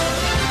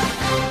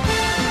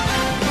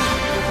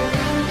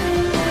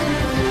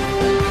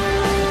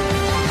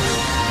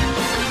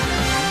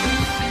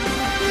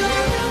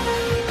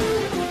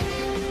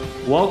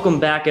Welcome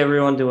back,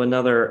 everyone, to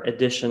another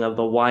edition of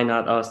the Why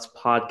Not Us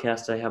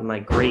podcast. I have my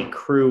great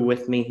crew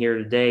with me here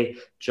today,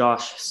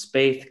 Josh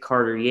Spaeth,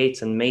 Carter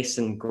Yates, and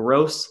Mason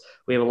Gross.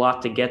 We have a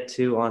lot to get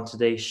to on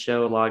today's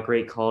show, a lot of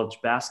great college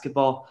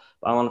basketball.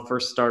 But I want to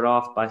first start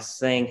off by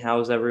saying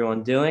how's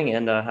everyone doing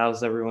and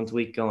how's everyone's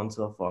week going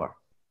so far?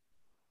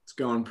 It's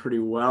going pretty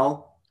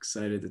well.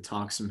 Excited to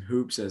talk some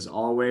hoops as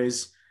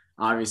always.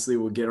 Obviously,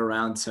 we'll get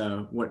around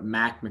to what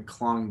Mac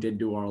McClung did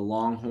to our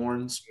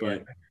Longhorns,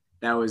 but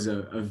that was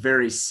a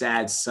very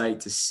sad sight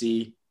to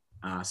see.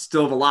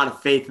 Still have a lot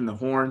of faith in the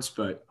Horns,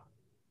 but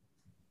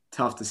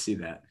tough to see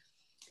that.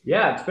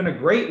 Yeah, it's been a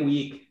great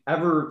week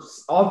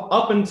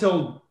up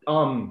until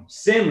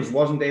Sims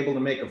wasn't able to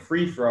make a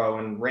free throw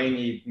and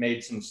Rainey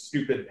made some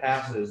stupid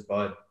passes,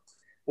 but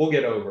we'll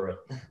get over it.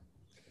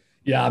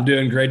 Yeah, I'm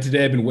doing great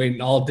today. I've been waiting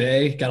all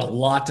day. Got a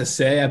lot to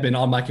say. I've been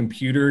on my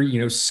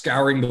computer,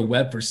 scouring the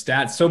web for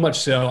stats. So much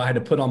so I had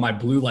to put on my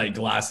blue light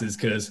glasses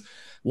because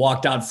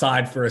walked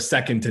outside for a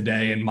second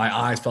today and my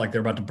eyes felt like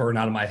they're about to burn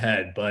out of my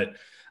head. But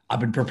I've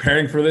been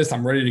preparing for this.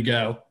 I'm ready to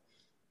go.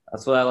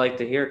 That's what I like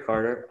to hear,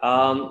 Carter.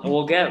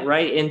 We'll get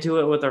right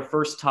into it with our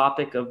first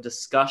topic of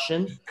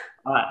discussion.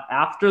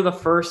 After the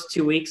first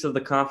 2 weeks of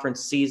the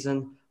conference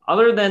season,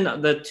 other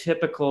than the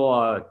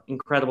typical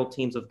incredible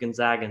teams of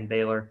Gonzaga and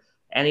Baylor,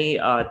 any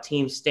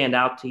teams stand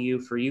out to you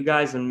for you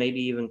guys and maybe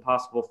even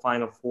possible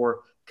Final Four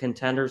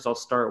contenders? I'll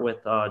start with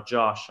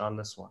Josh on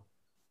this one.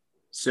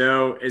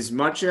 So as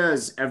much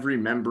as every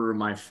member of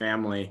my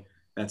family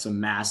that's a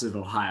massive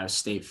Ohio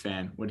State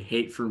fan would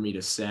hate for me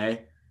to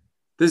say,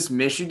 this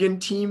Michigan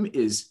team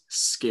is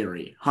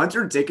scary.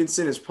 Hunter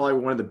Dickinson is probably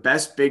one of the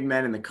best big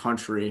men in the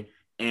country,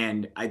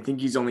 and I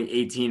think he's only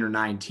 18 or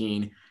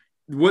 19.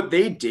 What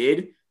they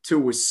did to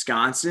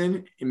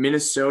Wisconsin,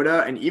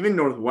 Minnesota, and even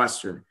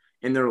Northwestern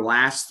in their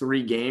last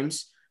 3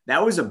 games,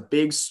 that was a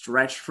big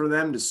stretch for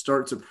them to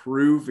start to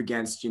prove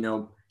against,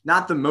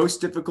 not the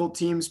most difficult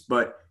teams,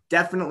 but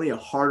definitely a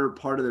harder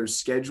part of their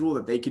schedule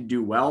that they could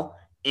do well.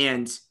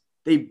 And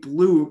they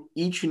blew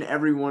each and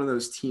every one of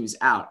those teams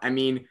out. I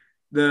mean,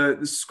 the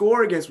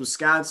score against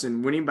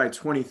Wisconsin, winning by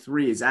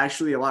 23, is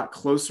actually a lot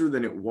closer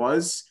than it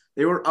was.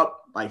 They were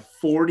up by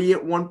 40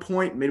 at one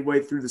point midway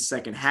through the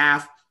second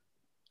half.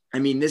 I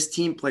mean, this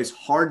team plays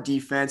hard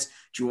defense.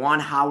 Juwan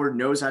Howard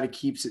knows how to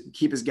keep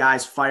his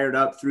guys fired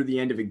up through the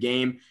end of a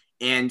game,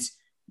 and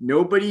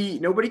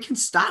nobody can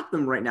stop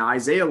them right now.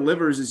 Isaiah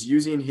Livers is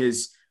using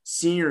his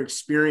senior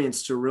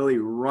experience to really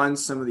run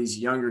some of these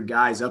younger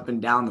guys up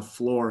and down the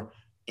floor,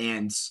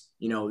 and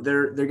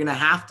they're going to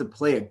have to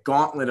play a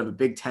gauntlet of a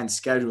Big Ten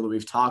schedule that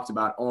we've talked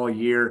about all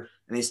year,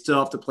 and they still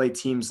have to play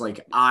teams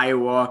like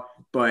Iowa,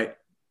 but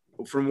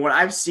from what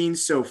I've seen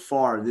so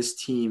far, this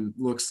team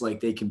looks like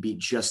they can beat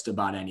just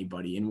about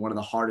anybody in one of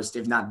the hardest,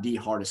 if not the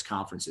hardest,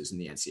 conferences in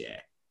the NCAA.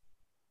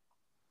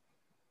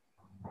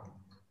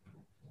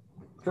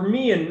 For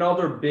me,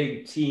 another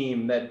big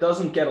team that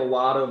doesn't get a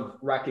lot of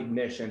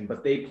recognition,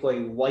 but they play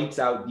lights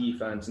out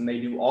defense and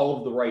they do all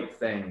of the right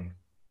thing,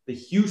 the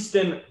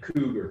Houston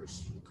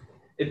Cougars.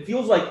 It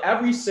feels like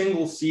every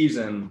single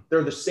season,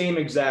 they're the same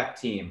exact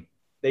team.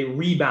 They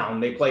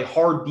rebound, they play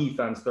hard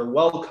defense, they're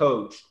well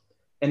coached,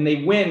 and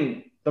they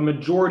win the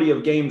majority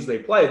of games they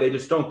play. They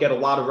just don't get a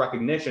lot of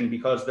recognition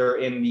because they're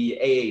in the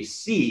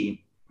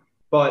AAC.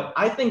 But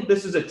I think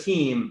this is a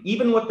team,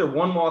 even with their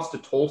one loss to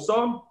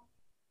Tulsa,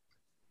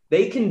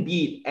 they can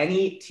beat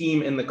any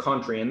team in the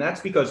country. And that's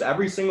because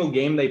every single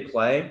game they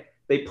play,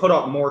 they put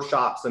up more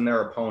shots than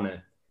their opponent.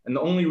 And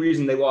the only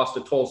reason they lost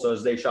to Tulsa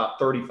is they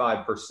shot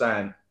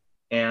 35%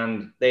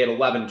 and they had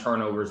 11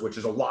 turnovers, which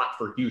is a lot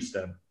for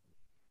Houston.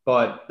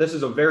 But this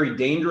is a very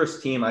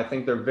dangerous team. I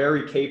think they're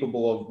very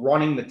capable of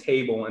running the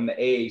table in the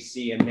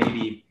AAC and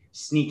maybe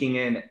sneaking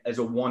in as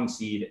a 1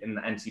 seed in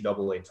the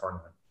NCAA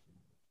tournament.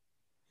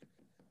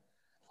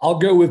 I'll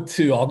go with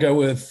 2. I'll go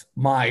with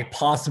my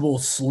possible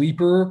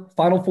sleeper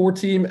Final Four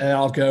team, and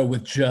I'll go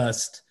with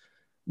just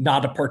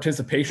not a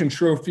participation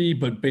trophy,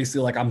 but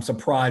basically like I'm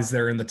surprised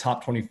they're in the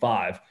top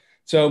 25.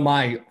 So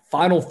my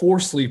Final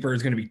Four sleeper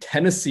is going to be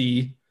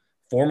Tennessee.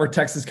 Former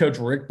Texas coach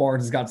Rick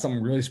Barnes has got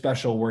something really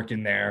special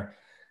working there.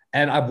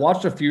 And I've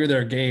watched a few of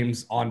their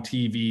games on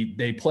TV.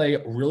 They play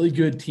really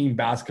good team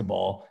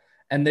basketball,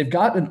 and they've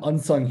got an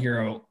unsung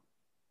hero,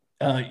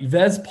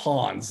 Yves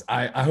Pons.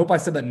 I hope I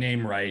said that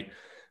name right,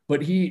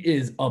 but he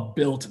is a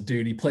built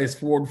dude. He plays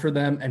forward for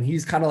them, and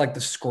he's kind of like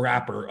the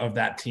scrapper of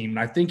that team. And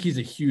I think he's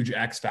a huge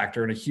X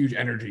factor and a huge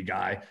energy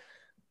guy.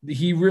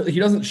 He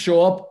doesn't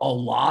show up a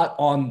lot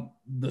on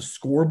the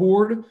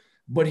scoreboard,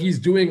 but he's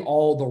doing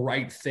all the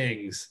right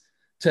things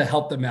to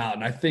help them out.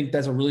 And I think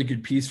that's a really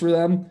good piece for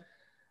them.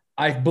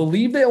 I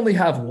believe they only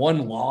have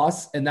 1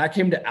 loss, and that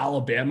came to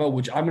Alabama,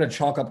 which I'm going to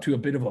chalk up to a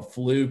bit of a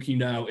fluke.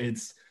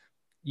 It's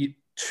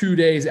 2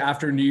 days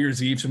after New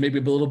Year's Eve, so maybe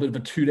a little bit of a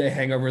 2-day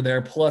hangover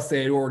there. Plus,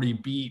 they had already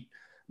beat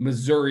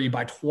Missouri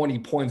by 20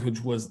 points,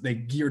 which was they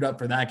geared up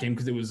for that game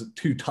because it was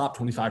 2 top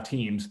 25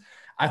 teams.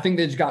 I think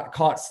they just got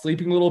caught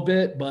sleeping a little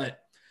bit, but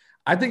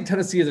I think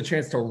Tennessee has a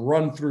chance to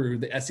run through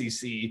the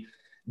SEC,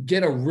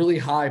 get a really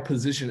high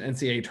position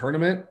NCAA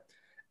tournament,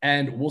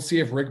 And we'll see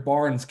if Rick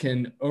Barnes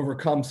can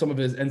overcome some of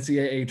his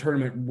NCAA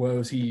tournament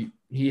woes he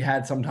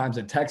had sometimes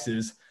at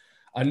Texas.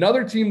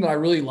 Another team that I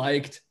really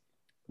liked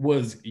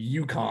was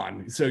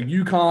UConn. So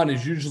UConn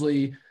is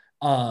usually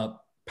a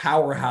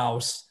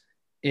powerhouse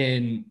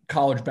in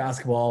college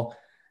basketball,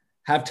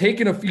 have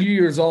taken a few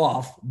years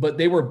off, but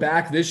they were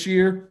back this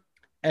year.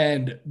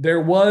 And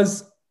there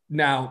was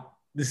now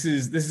this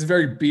is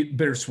very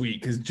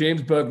bittersweet because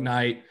James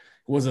Bouknight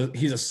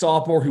he's a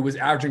sophomore who was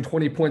averaging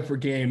 20 points per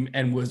game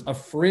and was a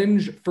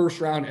fringe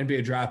first round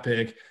NBA draft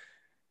pick.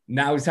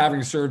 Now he's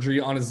having surgery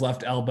on his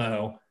left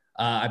elbow.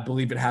 I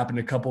believe it happened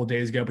a couple of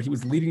days ago, but he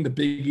was leading the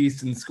Big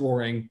East in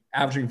scoring,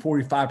 averaging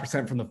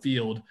 45% from the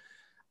field.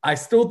 I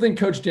still think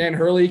Coach Dan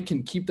Hurley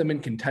can keep them in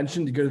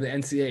contention to go to the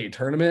NCAA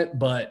tournament,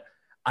 but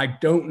I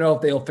don't know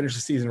if they'll finish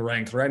the season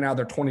ranked. Right now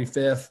they're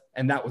 25th,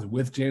 and that was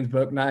with James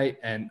Bouknight,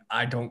 and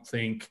I don't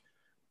think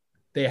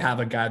they have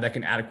a guy that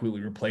can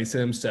adequately replace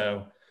him.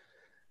 So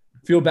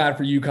feel bad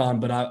for UConn,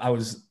 but I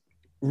was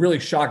really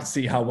shocked to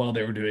see how well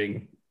they were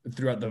doing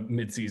throughout the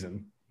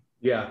midseason.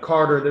 Yeah,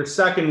 Carter, their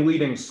second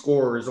leading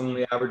scorer is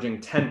only averaging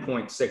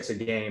 10.6 a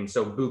game,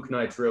 so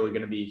Bouknight's really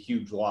going to be a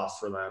huge loss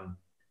for them.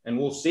 And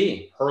we'll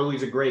see.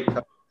 Hurley's a great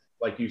coach.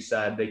 Like you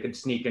said, they could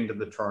sneak into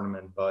the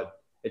tournament, but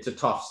it's a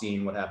tough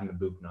scene what happened to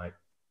Bouknight.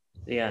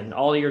 Yeah, and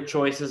all your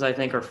choices, I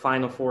think, are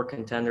Final Four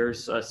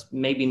contenders.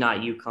 Maybe not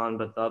UConn,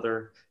 but the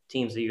other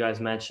teams that you guys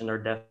mentioned are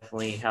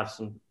definitely have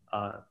some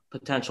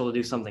potential to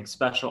do something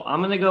special. I'm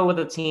going to go with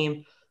a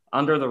team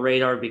under the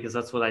radar because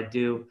that's what I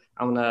do.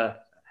 I'm going to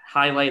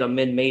highlight a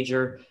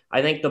mid-major.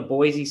 I think the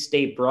Boise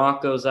State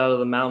Broncos out of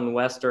the Mountain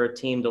West are a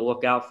team to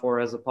look out for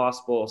as a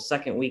possible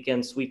second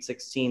weekend Sweet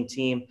 16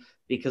 team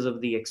because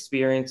of the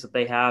experience that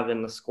they have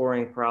and the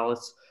scoring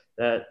prowess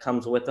that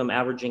comes with them,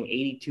 averaging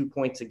 82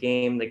 points a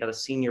game. They got a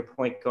senior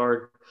point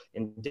guard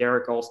in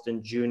Derek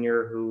Alston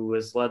Jr., who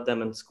has led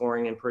them in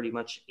scoring in pretty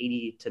much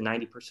 80 to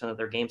 90% of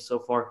their games so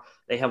far.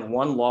 They have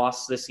one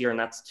loss this year, and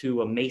that's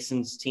to a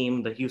Masons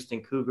team, the Houston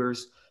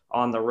Cougars,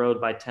 on the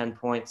road by 10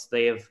 points.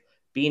 They have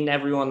beaten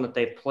everyone that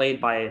they've played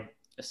by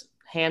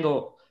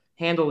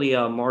handily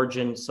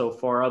margin so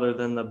far, other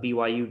than the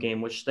BYU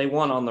game, which they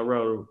won on the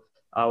road,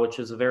 which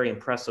is a very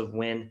impressive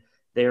win.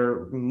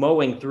 They're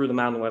mowing through the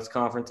Mountain West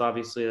Conference.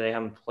 Obviously, they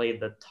haven't played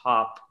the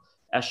top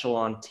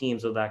echelon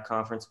teams of that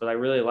conference, but I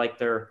really like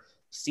their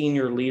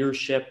senior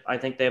leadership. I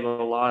think they have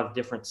a lot of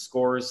different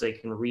scorers. They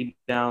can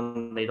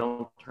rebound. They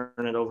don't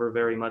turn it over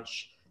very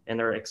much, and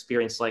they're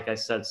experienced, like I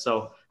said.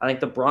 So I think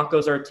the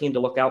Broncos are a team to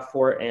look out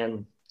for,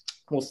 and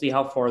we'll see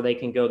how far they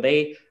can go.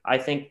 I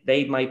think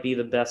they might be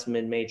the best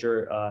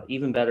mid-major,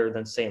 even better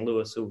than St.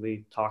 Louis, who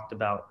we talked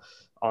about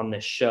on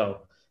this show.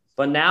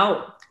 But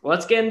now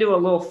let's get into a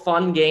little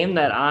fun game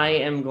that I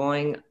am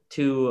going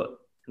to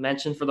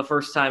mention for the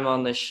first time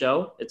on this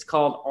show. It's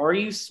called Are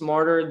You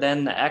Smarter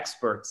Than the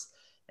Experts?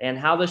 And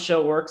how the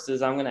show works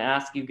is I'm going to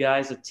ask you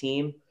guys a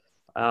team,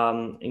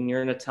 and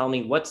you're going to tell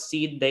me what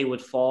seed they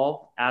would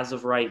fall as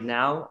of right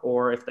now,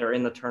 or if they're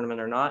in the tournament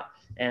or not.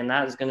 And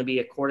that is going to be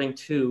according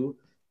to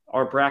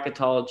our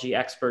bracketology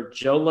expert,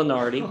 Joe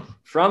Lunardi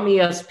from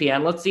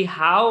ESPN. Let's see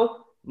how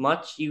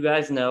much you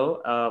guys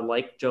know,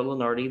 like Joe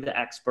Lunardi, the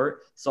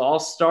expert. So I'll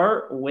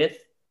start with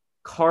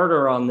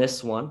Carter on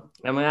this one.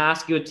 I'm going to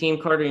ask you a team,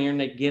 Carter, and you're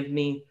going to give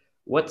me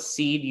what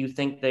seed you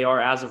think they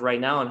are as of right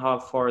now and how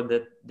far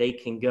that they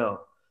can go.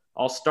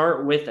 I'll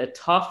start with a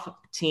tough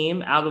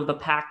team out of the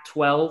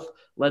Pac-12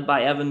 led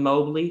by Evan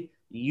Mobley,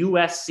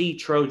 USC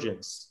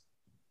Trojans.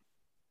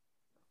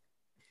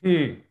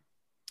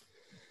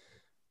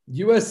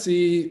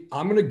 USC,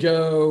 I'm going to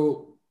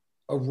go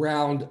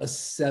around a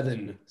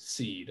 7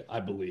 seed, I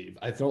believe.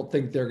 I don't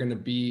think they're going to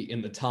be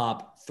in the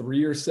top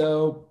 3 or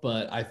so,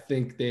 but I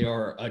think they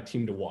are a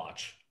team to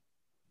watch.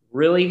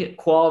 Really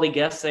quality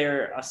guess.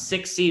 They're a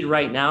 6 seed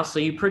right now, so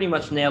you pretty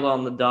much nailed it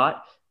on the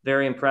dot.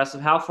 Very impressive.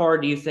 How far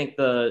do you think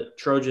the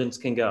Trojans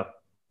can go?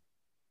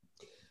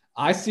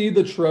 I see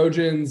the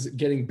Trojans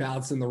getting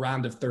bounced in the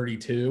round of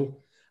 32.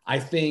 I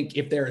think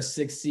if they're a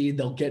 6 seed,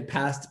 they'll get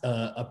past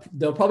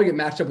they'll probably get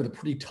matched up with a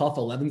pretty tough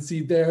 11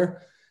 seed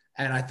there.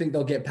 And I think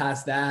they'll get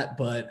past that.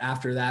 But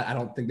after that, I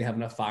don't think they have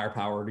enough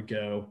firepower to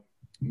go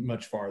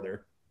much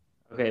farther.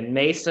 Okay,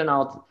 Mason,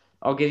 I'll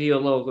give you a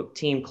little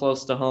team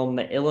close to home,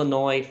 the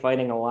Illinois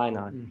Fighting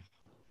Illini.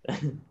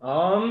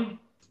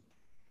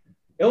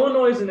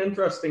 Illinois is an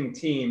interesting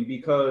team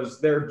because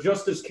they're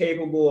just as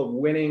capable of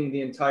winning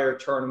the entire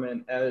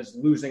tournament as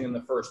losing in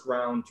the first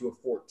round to a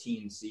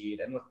 14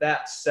 seed. And with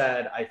that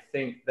said, I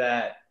think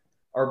that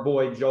our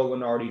boy Joe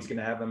Lunardi is going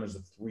to have them as a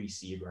 3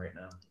 seed right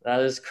now.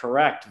 That is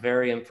correct.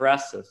 Very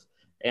impressive.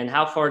 And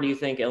how far do you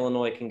think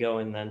Illinois can go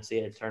in the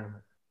NCAA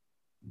tournament?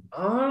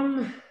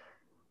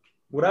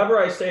 Whatever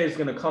I say is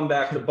going to come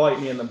back to bite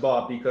me in the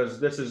butt because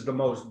this is the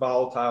most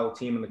volatile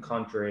team in the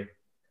country.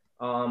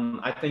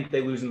 I think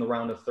they lose in the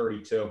round of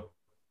 32.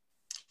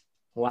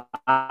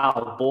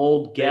 Wow,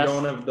 bold guess. They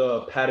don't have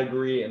the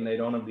pedigree and they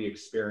don't have the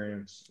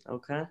experience.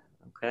 Okay.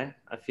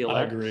 I feel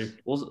I that. agree.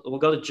 We'll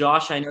go to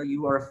Josh. I know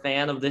you are a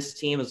fan of this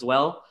team as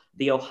well,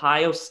 the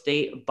Ohio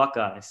State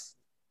Buckeyes.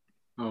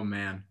 Oh,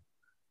 man.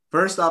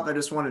 First off, I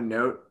just want to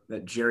note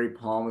that Jerry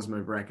Palm is my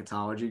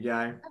bracketology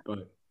guy,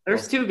 but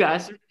There's two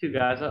guys.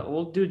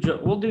 We'll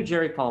do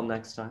Jerry Palm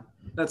next time.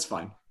 that's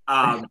fine.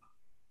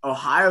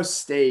 Ohio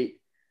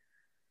State,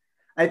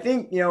 I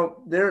think,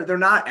 they're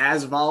not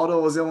as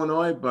volatile as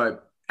Illinois,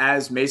 but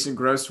as Mason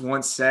Gross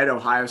once said,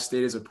 Ohio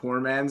State is a poor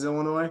man's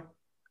Illinois,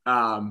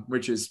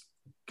 which is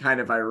kind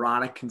of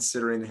ironic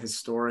considering the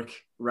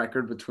historic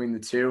record between the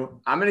two.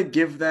 I'm going to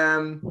give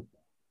them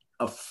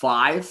a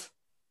 5.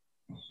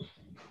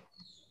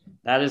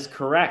 That is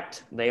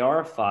correct. They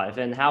are a 5.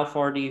 And how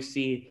far do you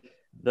see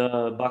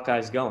the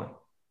Buckeyes going?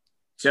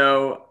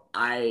 So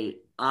I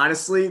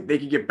honestly, they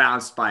could get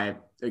bounced by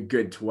a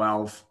good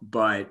 12,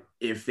 but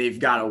if they've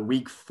got a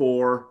week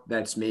 4,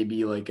 that's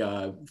maybe like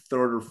a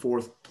 3rd or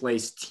 4th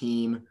place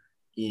team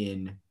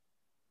in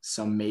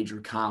some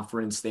major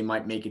conference, they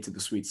might make it to the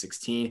Sweet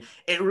 16.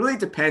 It really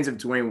depends if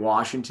Dwayne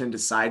Washington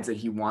decides that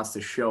he wants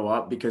to show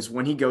up, because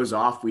when he goes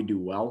off, we do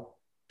well.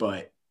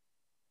 But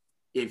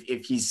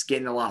if he's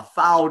getting a lot of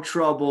foul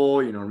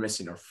trouble,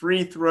 missing our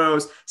free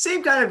throws,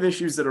 same kind of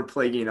issues that are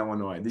plaguing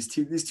Illinois. These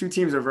two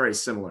teams are very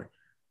similar.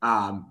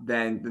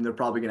 Then they're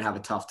probably going to have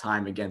a tough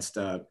time against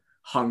a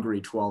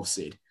hungry 12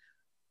 seed.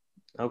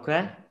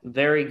 Okay.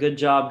 Very good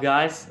job,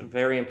 guys.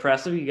 Very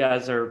impressive. You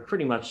guys are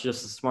pretty much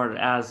just as smart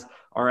as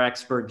our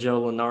expert,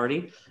 Joe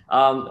Lenardi.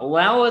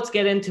 Now let's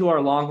get into our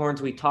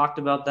Longhorns. We talked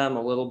about them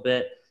a little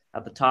bit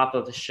at the top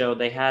of the show.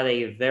 They had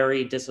a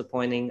very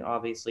disappointing,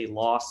 obviously,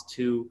 loss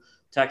to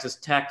Texas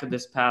Tech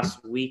this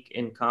past week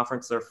in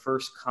conference, their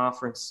first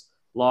conference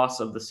loss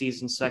of the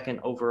season, second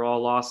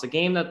overall loss, a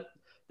game that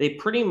they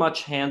pretty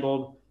much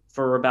handled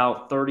for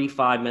about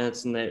 35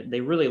 minutes, and they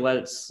really let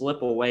it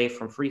slip away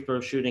from free throw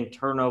shooting,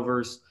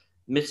 turnovers,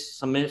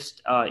 missed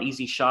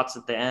easy shots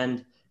at the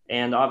end,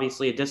 and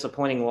obviously a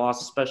disappointing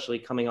loss, especially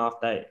coming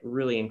off that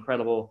really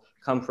incredible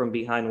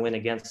come-from-behind win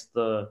against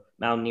the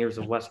Mountaineers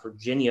of West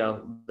Virginia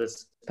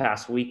this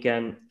past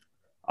weekend.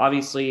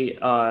 Obviously,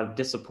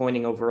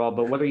 disappointing overall,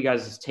 but what are you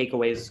guys'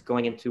 takeaways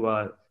going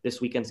into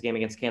this weekend's game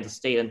against Kansas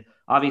State? And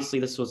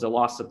obviously, this was a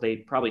loss that they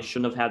probably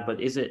shouldn't have had,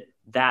 but is it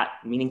that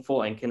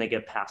meaningful, and can they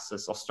get past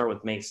this? I'll start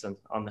with Mason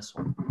on this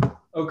one.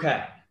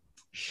 Okay.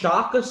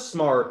 Shaka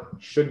Smart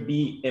should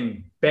be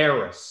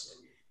embarrassed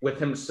with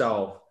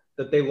himself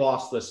that they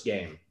lost this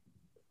game.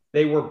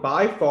 They were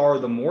by far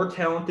the more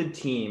talented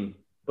team,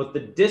 but the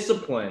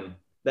discipline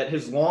that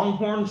his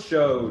Longhorns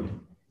showed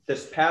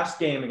this past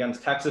game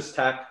against Texas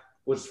Tech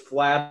was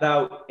flat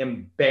out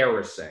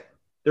embarrassing.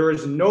 There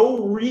is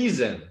no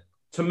reason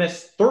to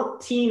miss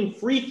 13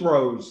 free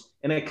throws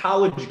in a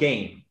college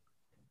game.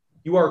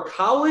 You are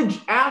college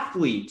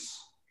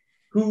athletes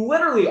who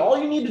literally all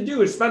you need to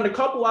do is spend a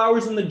couple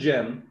hours in the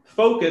gym,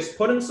 focus,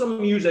 put in some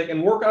music,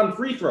 and work on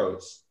free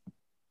throws.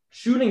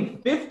 Shooting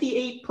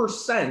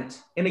 58%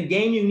 in a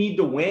game you need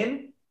to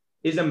win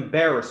is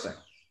embarrassing.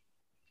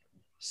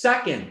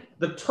 Second,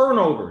 the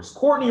turnovers.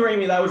 Courtney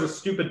Ramey, that was a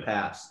stupid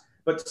pass.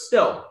 But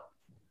still,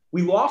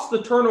 we lost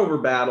the turnover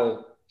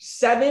battle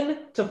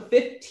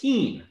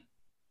 7-15.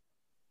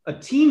 A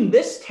team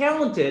this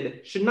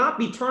talented should not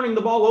be turning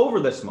the ball over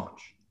this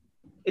much.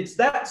 It's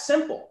that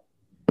simple.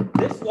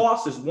 This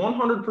loss is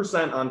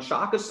 100% on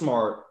Shaka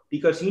Smart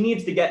because he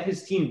needs to get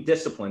his team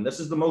disciplined. This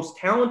is the most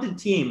talented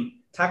team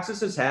Texas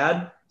has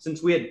had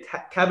since we had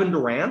Kevin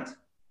Durant.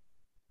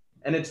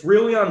 And it's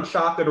really on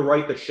Shaka to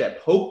right the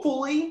ship.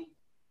 Hopefully,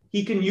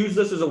 he can use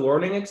this as a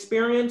learning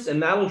experience,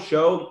 and that'll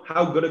show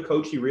how good a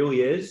coach he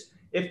really is.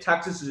 If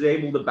Texas is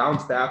able to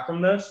bounce back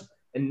from this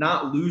and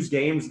not lose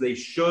games, they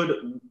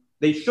should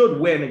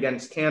win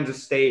against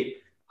Kansas State,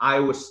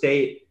 Iowa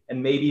State,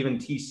 and maybe even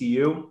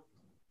TCU.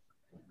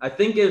 I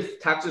think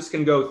if Texas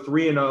can go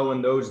 3-0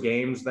 in those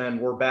games, then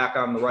we're back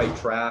on the right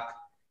track.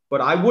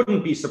 But I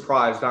wouldn't be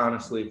surprised,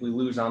 honestly, if we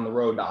lose on the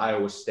road to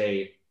Iowa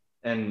State.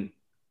 And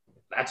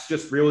that's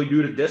just really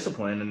due to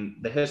discipline and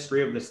the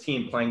history of this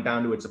team playing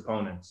down to its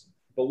opponents.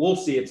 But we'll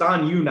see. It's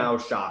on you now,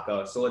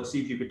 Shaka. So let's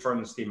see if you could turn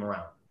this team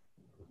around.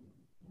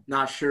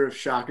 Not sure if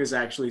Shaka's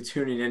actually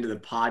tuning into the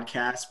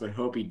podcast, but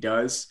hope he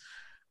does.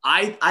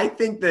 I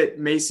think that,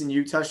 Mason,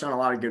 you touched on a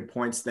lot of good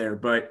points there.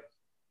 But,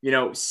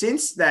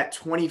 since that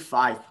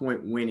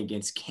 25-point win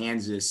against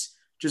Kansas,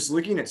 just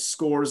looking at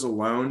scores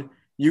alone,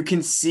 you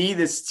can see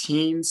this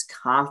team's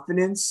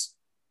confidence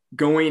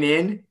going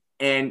in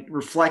and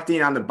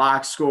reflecting on the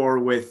box score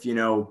with,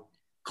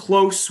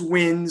 close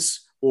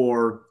wins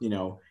or,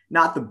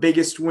 not the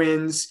biggest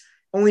wins,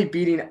 only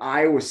beating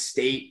Iowa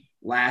State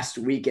last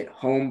week at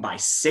home by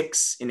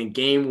 6 in a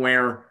game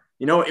where,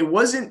 it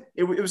was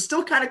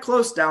still kind of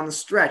close down the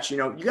stretch.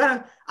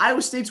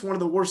 Iowa State's one of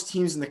the worst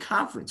teams in the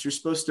conference. You're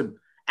supposed to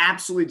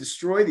absolutely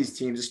destroy these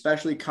teams,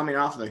 especially coming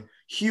off of a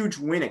huge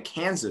win at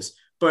Kansas.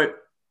 But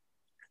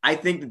I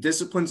think the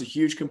discipline's a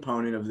huge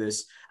component of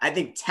this. I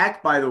think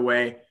Tech, by the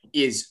way,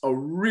 is a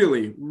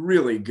really,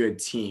 really good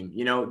team.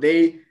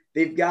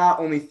 They've got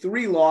only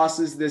 3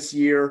 losses this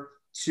year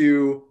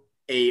to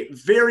a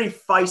very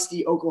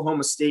feisty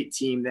Oklahoma State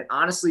team that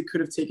honestly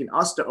could have taken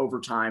us to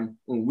overtime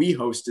when we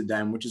hosted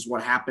them, which is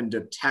what happened to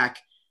Tech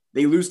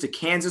They lose to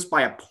Kansas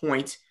by a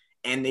point,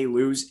 and they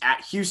lose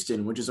at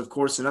Houston, which is, of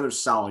course, another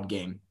solid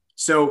game.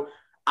 So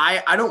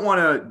I don't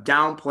want to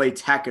downplay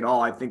Tech at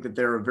all. I think that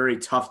they're a very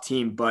tough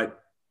team, but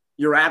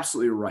you're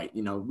absolutely right.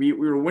 We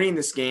were winning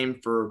this game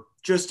for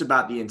just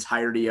about the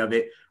entirety of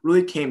it.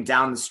 Really came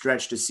down the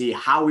stretch to see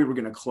how we were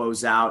going to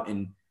close out.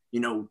 And,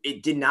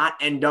 it did not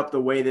end up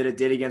the way that it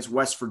did against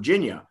West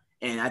Virginia.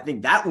 And I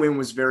think that win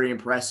was very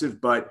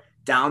impressive, but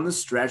down the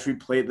stretch, we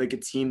played like a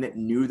team that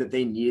knew that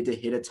they needed to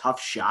hit a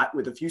tough shot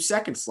with a few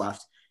seconds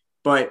left.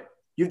 But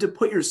you have to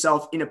put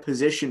yourself in a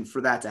position for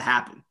that to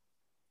happen.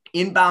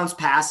 Inbounds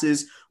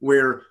passes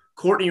where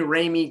Courtney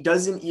Ramey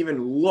doesn't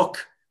even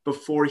look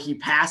before he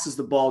passes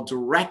the ball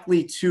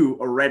directly to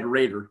a Red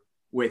Raider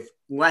with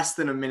less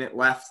than a minute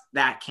left.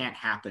 That can't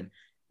happen.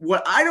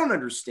 What I don't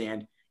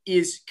understand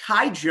is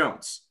Kai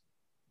Jones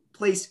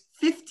plays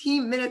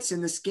 15 minutes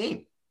in this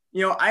game.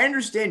 I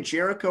understand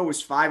Jericho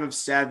was 5 of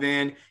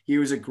 7. He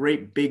was a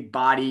great big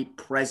body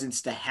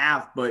presence to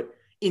have, but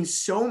in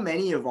so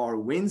many of our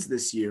wins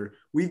this year,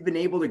 we've been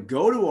able to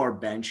go to our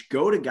bench,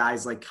 go to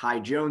guys like Kai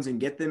Jones and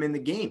get them in the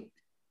game.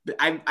 But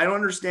I don't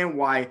understand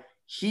why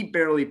he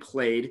barely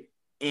played,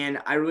 and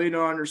I really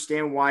don't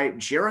understand why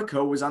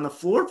Jericho was on the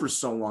floor for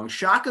so long.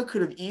 Shaka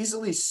could have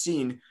easily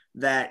seen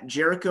that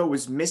Jericho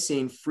was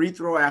missing free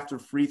throw after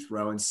free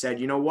throw and said,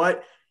 you know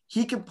what?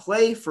 He could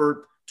play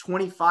for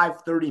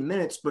 25, 30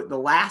 minutes, but the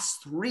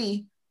last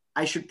 3,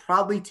 I should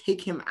probably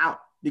take him out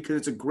because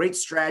it's a great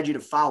strategy to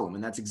follow him.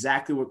 And that's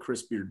exactly what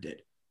Chris Beard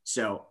did.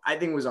 So I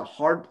think it was a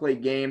hard play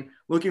game.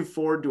 Looking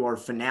forward to our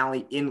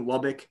finale in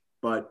Lubbock,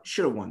 but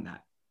should have won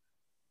that.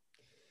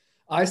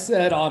 I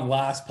said on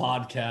last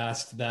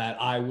podcast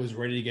that I was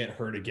ready to get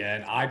hurt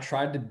again. I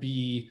tried to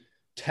be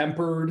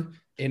tempered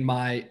in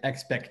my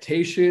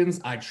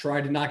expectations. I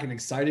tried to not get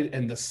excited.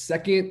 And the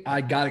second I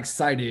got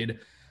excited,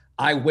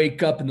 I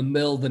wake up in the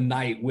middle of the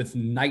night with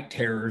night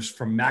terrors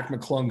from Mac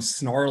McClung's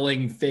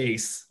snarling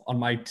face on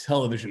my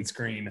television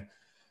screen.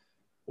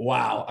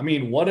 Wow. I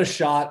mean, what a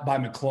shot by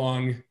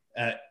McClung.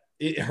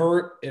 It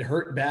hurt. It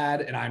hurt bad,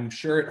 and I'm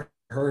sure it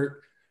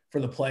hurt for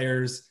the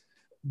players.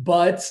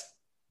 But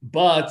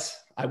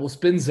I will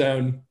spin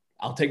zone.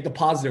 I'll take the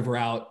positive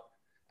route,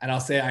 and I'll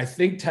say I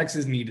think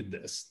Texas needed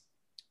this.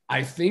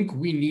 I think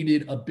we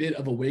needed a bit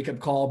of a wake-up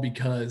call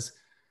because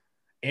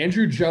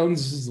Andrew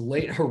Jones's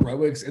late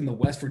heroics in the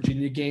West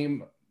Virginia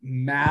game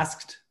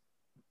masked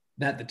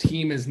that the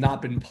team has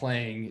not been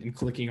playing and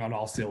clicking on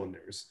all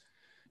cylinders.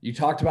 You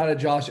talked about it,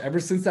 Josh,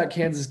 ever since that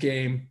Kansas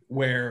game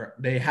where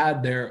they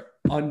had their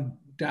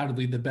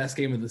undoubtedly the best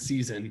game of the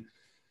season.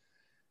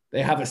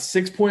 They have a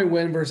 6-point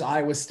win versus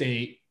Iowa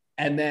State,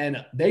 and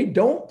then they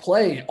don't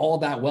play all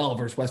that well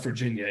versus West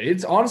Virginia.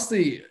 It's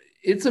honestly,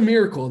 it's a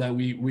miracle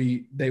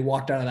that they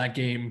walked out of that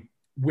game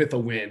with a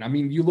win. I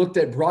mean, you looked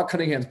at Brock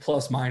Cunningham's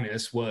plus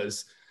minus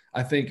was,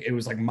 I think it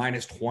was like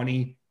minus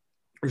 20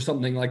 or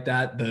something like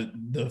that.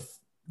 The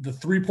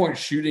 3-point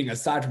shooting,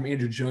 aside from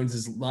Andrew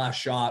Jones's last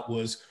shot,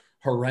 was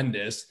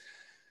horrendous.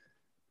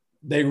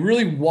 They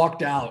really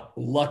walked out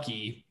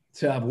lucky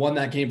to have won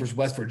that game versus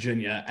West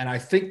Virginia. And I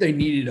think they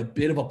needed a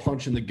bit of a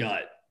punch in the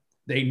gut.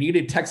 They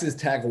needed Texas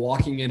Tech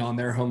walking in on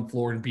their home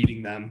floor and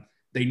beating them.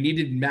 They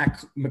needed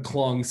Mac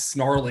McClung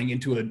snarling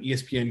into an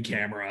ESPN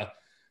camera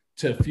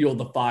to fuel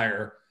the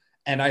fire.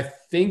 And I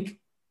think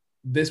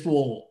this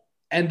will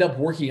end up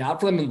working out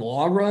for them in the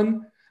long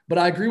run. But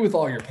I agree with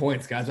all your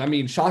points, guys. I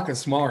mean, Shaka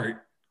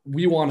Smart,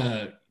 we want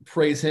to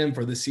praise him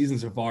for this season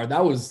so far.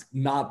 That was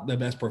not the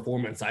best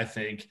performance, I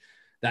think,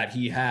 that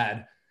he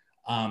had.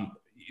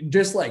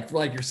 Just like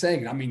you're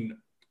saying, I mean,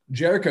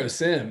 Jericho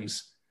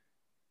Sims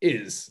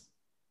is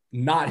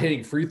not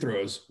hitting free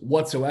throws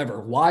whatsoever.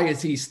 Why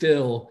is he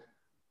still,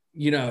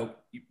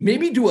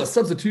 maybe do a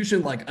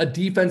substitution, like a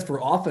defense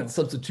for offense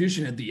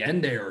substitution at the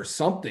end there or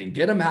something.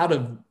 Get him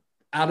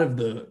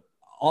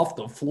off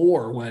the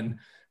floor when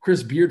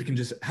Chris Beard can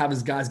just have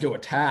his guys go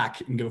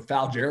attack and go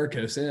foul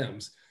Jericho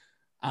Sims.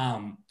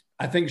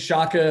 I think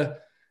Shaka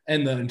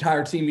and the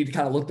entire team need to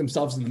kind of look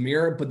themselves in the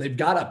mirror, but they've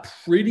got a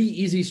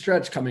pretty easy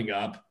stretch coming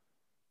up.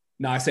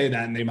 Now I say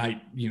that and they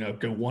might,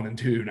 go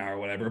 1-2 now or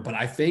whatever, but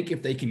I think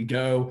if they can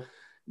go,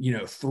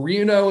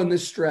 3-0 in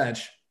this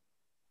stretch,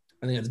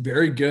 I think it's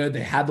very good.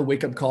 They had the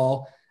wake-up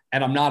call,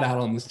 and I'm not out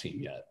on this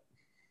team yet.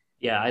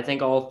 Yeah, I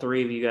think all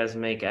three of you guys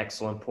make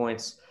excellent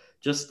points.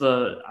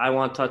 I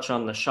want to touch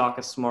on the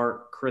Shaka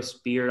Smart, Chris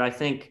Beard. I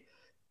think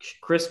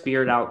Chris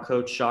Beard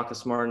outcoached Shaka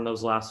Smart in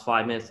those last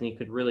 5 minutes, and you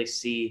could really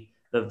see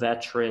the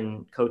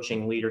veteran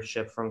coaching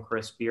leadership from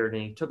Chris Beard,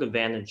 and he took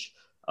advantage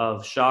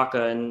of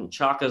Shaka. And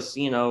Shaka's,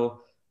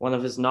 one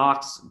of his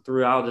knocks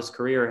throughout his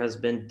career has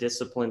been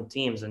disciplined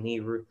teams, and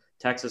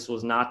Texas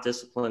was not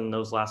disciplined in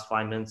those last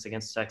 5 minutes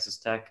against Texas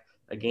Tech,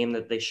 a game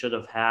that they should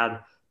have had.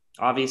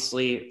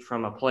 Obviously,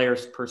 from a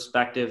player's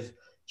perspective,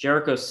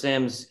 Jericho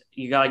Sims,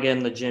 you got to get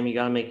in the gym, you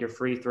got to make your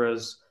free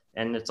throws,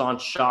 and it's on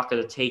Shaka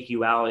to take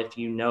you out if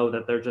you know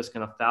that they're just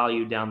going to foul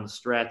you down the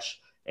stretch.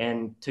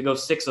 And to go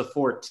 6 of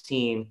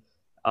 14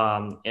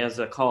 as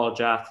a college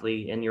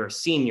athlete, and you're a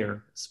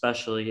senior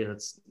especially,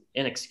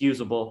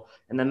 inexcusable.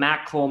 And then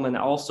Matt Coleman,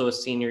 also a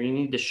senior, you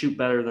need to shoot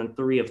better than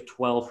 3 of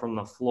 12 from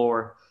the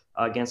floor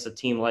against a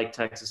team like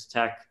Texas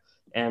Tech.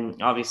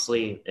 And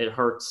obviously it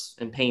hurts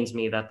and pains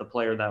me that the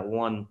player that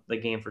won the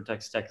game for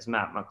Texas Tech is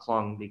Matt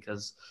McClung,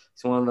 because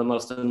he's one of the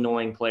most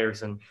annoying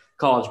players in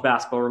college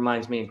basketball.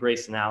 Reminds me of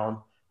Grayson Allen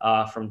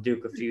from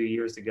Duke a few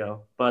years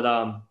ago.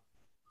 But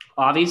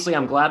obviously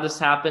I'm glad this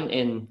happened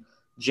in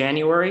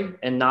January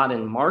and not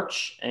in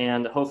March.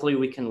 And hopefully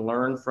we can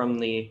learn from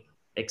the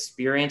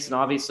experience. And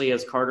obviously,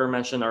 as Carter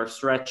mentioned, our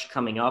stretch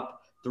coming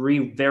up,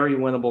 3 very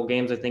winnable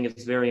games. I think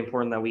it's very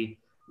important that we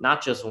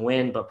not just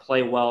win, but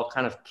play well,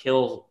 kind of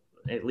kill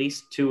at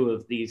least 2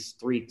 of these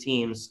 3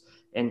 teams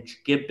and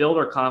build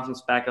our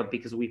confidence back up,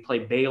 because we play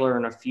Baylor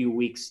in a few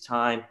weeks'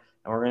 time,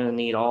 and we're going to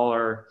need all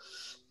our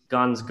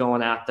guns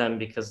going at them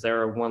because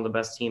they're one of the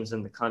best teams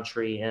in the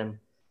country. And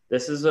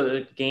this is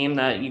a game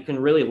that you can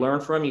really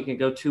learn from. You can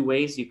go 2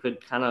 ways. You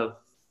could kind of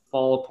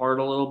fall apart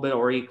a little bit,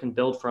 or you can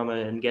build from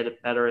it and get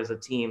it better as a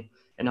team.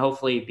 And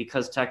hopefully,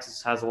 because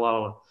Texas has a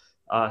lot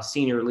of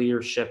senior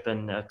leadership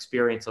and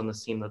experience on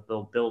this team, that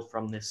they'll build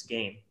from this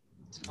game.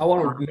 I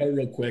want to know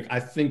real quick, I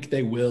think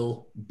they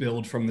will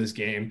build from this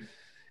game.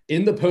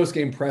 In the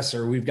post-game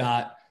presser, we've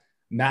got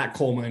Matt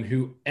Coleman,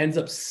 who ends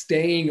up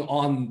staying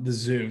on the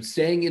Zoom,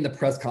 staying in the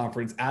press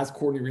conference as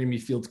Courtney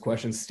Ramey fields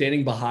questions,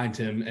 standing behind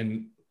him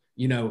and,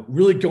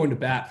 really going to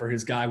bat for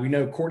his guy. We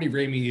know Courtney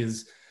Ramey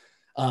has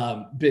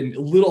been a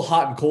little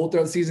hot and cold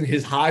throughout the season.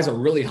 His highs are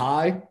really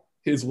high.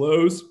 His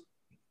lows,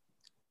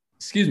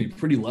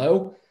 pretty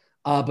low.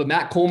 But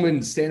Matt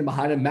Coleman standing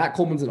behind him. Matt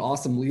Coleman's an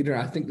awesome leader.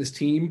 I think this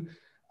team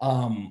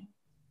going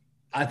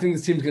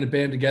to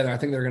band together. I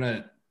think they're going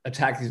to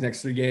attack these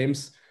next 3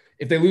 games.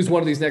 If they lose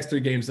one of these next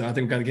 3 games, then I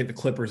think we've got to get the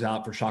Clippers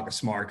out for Shaka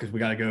Smart, because we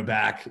got to go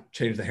back,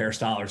 change the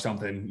hairstyle or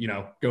something,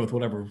 go with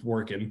whatever's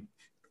working.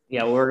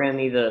 Yeah, we're going to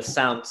need to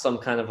sound some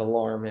kind of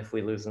alarm if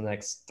we lose the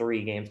next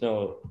 3 games.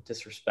 No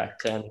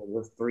disrespect to any of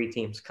the 3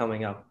 teams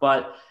coming up.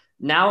 But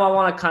now I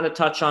want to kind of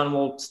touch on,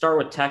 we'll start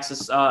with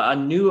Texas.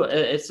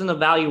 It's an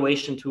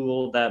evaluation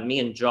tool that me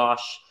and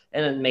Josh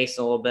and then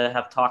Mason a little bit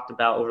have talked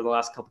about over the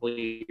last couple of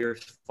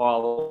years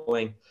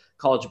following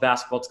college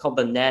basketball. It's called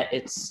the Net.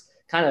 It's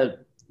kind of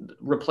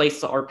replaced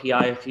the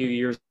RPI a few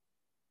years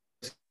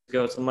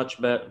ago. It's a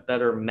much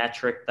better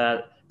metric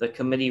that the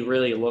committee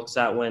really looks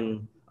at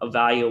when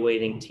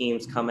evaluating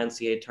teams come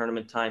NCAA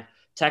tournament time.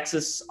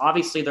 Texas,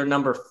 obviously they're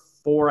number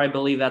 4, I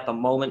believe, at the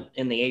moment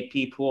in the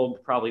AP pool.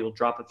 Probably will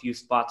drop a few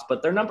spots,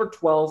 but they're number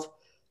 12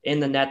 in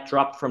the Net,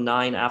 dropped from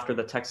 9 after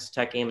the Texas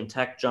Tech game, and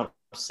Tech jumped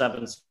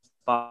 7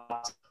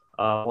 spots.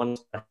 One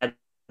ahead of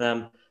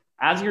them.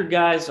 As your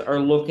guys are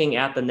looking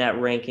at the Net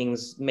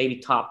rankings, maybe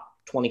top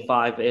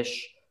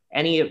 25-ish,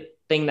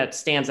 anything that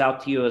stands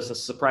out to you as a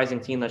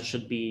surprising team that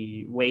should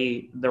be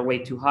way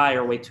too high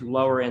or way too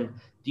lower? And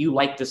do you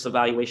like this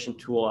evaluation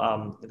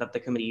tool that the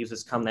committee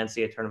uses come the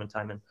NCAA tournament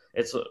time? And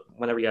it's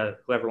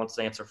whoever wants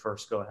to answer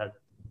first, go ahead.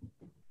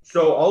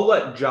 So I'll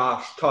let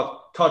Josh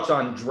touch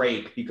on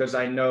Drake, because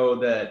I know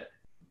that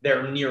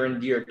they're near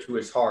and dear to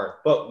his heart.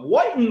 But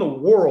what in the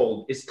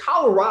world is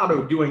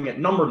Colorado doing at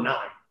number 9?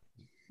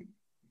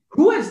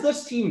 Who has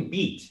this team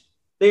beat?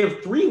 They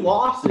have 3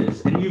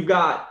 losses, and you've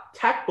got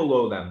Tech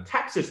below them,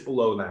 Texas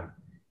below them,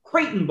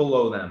 Creighton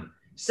below them,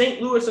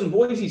 St. Louis and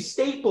Boise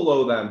State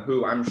below them,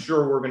 who I'm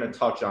sure we're going to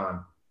touch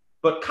on.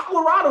 But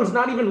Colorado's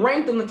not even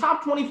ranked in the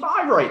top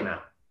 25 right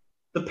now.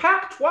 The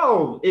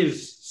Pac-12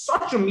 is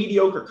such a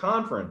mediocre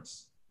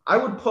conference. I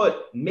would put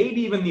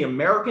maybe even the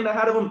American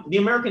ahead of them. The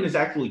American is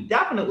actually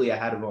definitely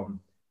ahead of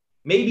them.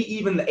 Maybe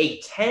even the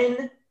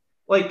A-10.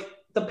 Like,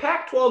 the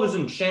Pac-12 is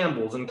in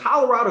shambles, and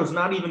Colorado's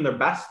not even their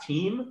best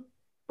team,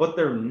 but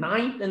they're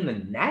 9th in the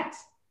Net.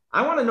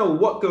 I want to know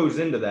what goes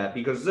into that,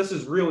 because this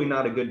is really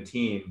not a good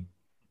team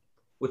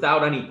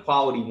without any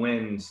quality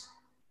wins.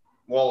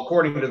 Well,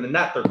 according to the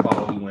Net, they're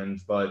quality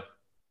wins, but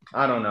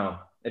I don't know.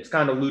 It's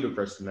kind of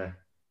ludicrous to me.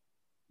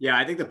 Yeah,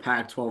 I think the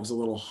Pac-12 is a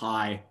little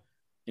high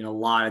in a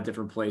lot of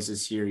different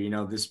places here.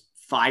 This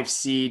 5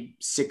 seed,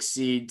 6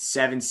 seed,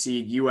 7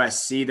 seed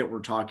USC that we're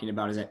talking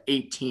about is at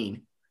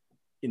 18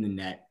 in the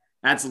Net.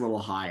 That's a little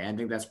high. I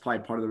think that's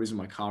probably part of the reason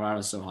why Colorado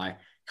is so high.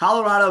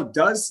 Colorado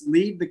does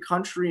lead the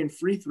country in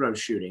free throw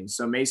shooting.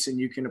 So, Mason,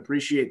 you can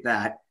appreciate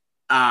that.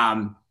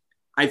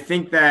 I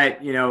think that,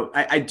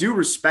 I do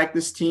respect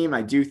this team.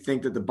 I do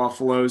think that the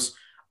Buffaloes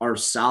are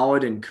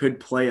solid and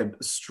could play a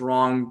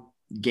strong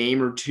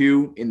game or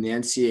 2 in the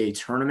NCAA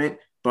tournament,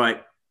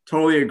 but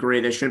totally agree.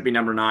 They shouldn't be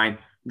number 9.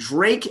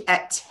 Drake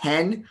at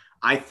 10,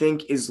 I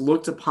think, is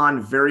looked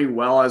upon very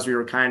well, as we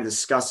were kind of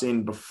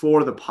discussing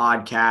before the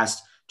podcast,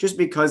 just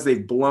because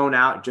they've blown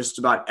out just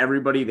about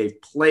everybody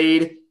they've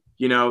played.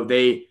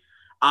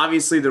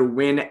 Obviously their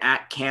win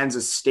at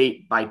Kansas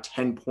State by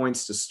 10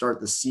 points to start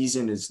the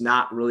season is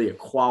not really a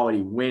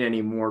quality win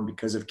anymore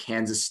because of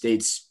Kansas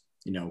State's,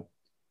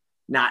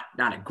 not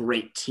a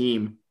great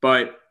team.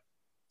 But,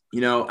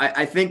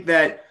 I think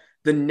that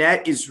the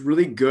Net is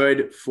really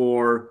good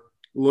for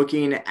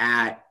looking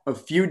at a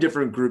few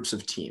different groups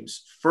of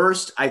teams.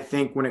 First, I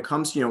think when it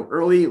comes to,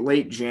 early,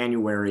 late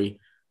January,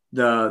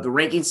 the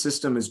ranking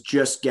system is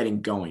just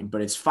getting going,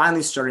 but it's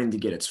finally starting to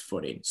get its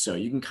footing. So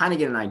you can kind of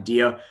get an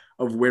idea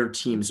of where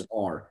teams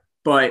are.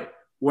 But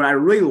what I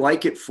really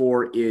like it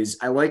for is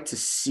I like to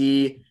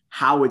see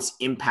how it's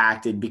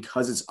impacted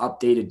because it's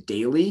updated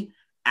daily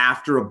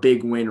after a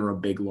big win or a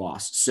big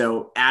loss.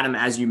 So Adam,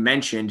 as you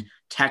mentioned,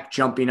 Tech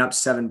jumping up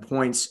 7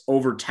 points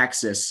over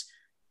Texas,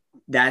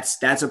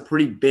 that's a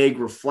pretty big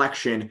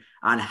reflection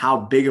on how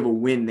big of a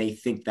win they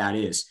think that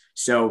is.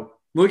 So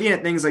looking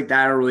at things like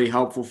that are really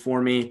helpful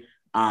for me.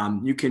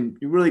 You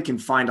really can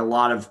find a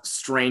lot of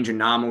strange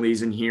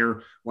anomalies in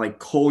here, like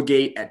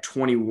Colgate at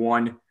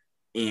 21,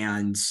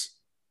 and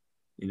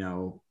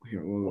below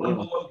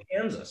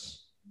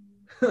Kansas.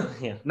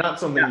 Yeah. Not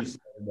so many.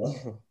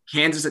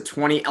 Kansas at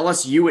 20,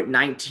 LSU at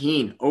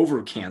 19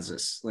 over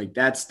Kansas. Like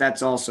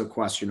that's also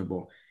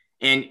questionable.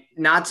 And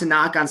not to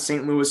knock on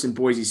St. Louis and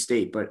Boise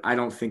State, but I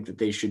don't think that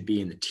they should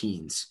be in the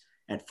teens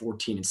at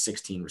 14 and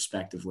 16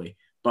 respectively.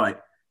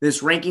 But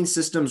this ranking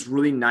system is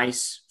really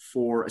nice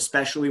for,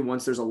 especially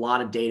once there's a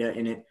lot of data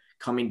in it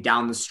coming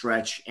down the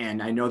stretch.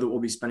 And I know that we'll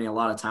be spending a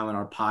lot of time on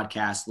our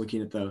podcast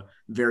looking at the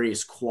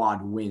various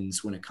quad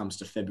wins when it comes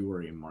to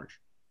February and March.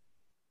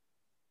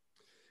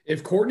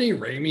 If Courtney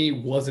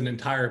Ramey was an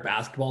entire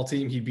basketball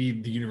team, he'd be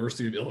the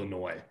University of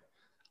Illinois.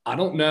 I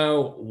don't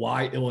know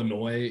why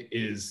Illinois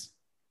is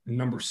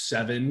number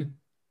 7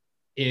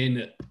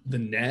 in the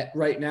net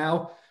right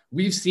now.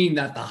 We've seen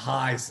that the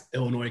highs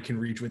Illinois can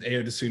reach with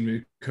Ayo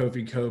Dosunmu,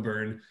 Kofi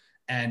Coburn,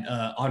 and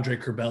Andre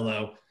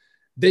Curbelo.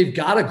 They've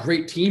got a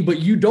great team, but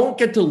you don't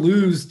get to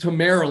lose to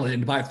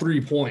Maryland by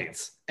 3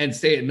 points and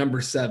stay at number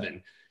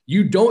 7.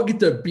 You don't get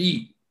to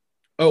beat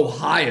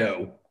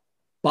Ohio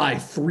by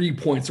 3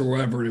 points or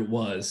whatever it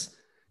was.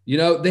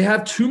 They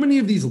have too many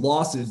of these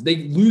losses.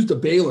 They lose to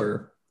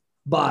Baylor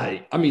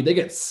they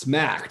get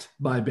smacked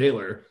by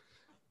Baylor,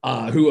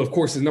 who of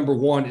course is number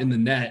 1 in the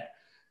net.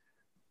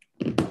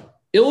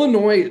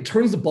 Illinois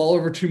turns the ball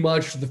over too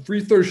much. The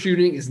free throw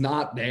shooting is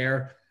not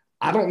there.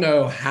 I don't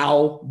know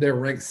how they're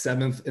ranked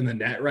 7th in the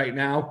net right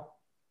now.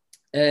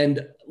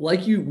 And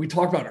like we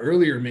talked about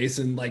earlier,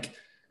 Mason, like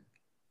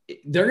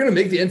they're going to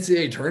make the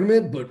NCAA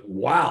tournament, but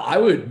wow, I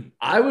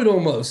would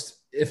almost,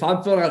 if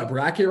I'm filling out a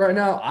bracket right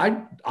now,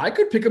 I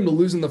could pick them to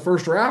lose in the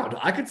first round.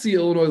 I could see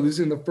Illinois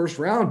losing in the first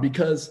round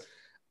because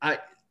a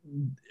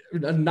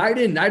night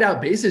in, night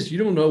out basis, you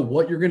don't know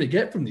what you're going to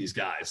get from these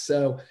guys.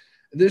 So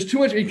there's too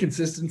much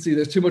inconsistency.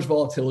 There's too much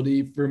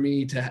volatility for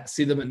me to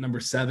see them at number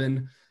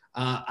 7.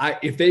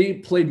 If they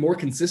played more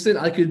consistent,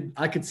 I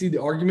could see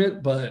the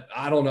argument, but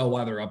I don't know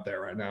why they're up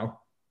there right now.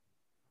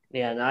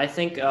 Yeah, and I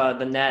think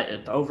the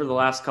net over the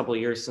last couple of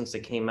years since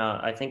it came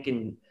out, I think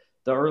in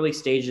the early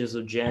stages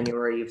of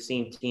January, you've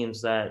seen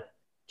teams that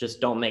just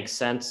don't make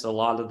sense. A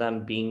lot of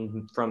them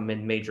being from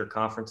mid-major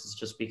conferences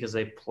just because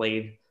they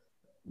played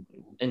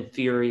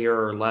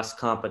inferior or less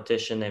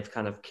competition. They've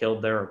kind of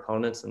killed their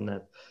opponents, and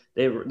that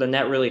the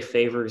net really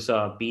favors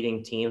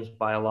beating teams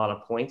by a lot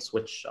of points,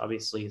 which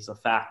obviously is a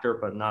factor,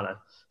 but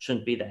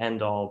shouldn't be the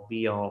end-all,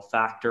 be-all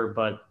factor.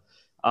 But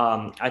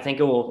I think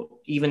it will,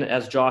 even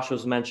as Josh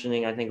was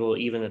mentioning, I think it will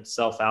even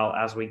itself out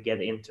as we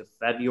get into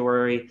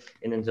February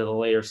and into the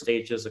later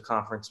stages of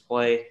conference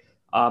play.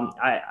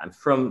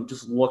 From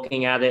just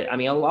looking at it,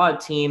 a lot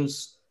of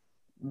teams,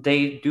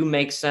 they do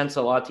make sense.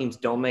 A lot of teams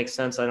don't make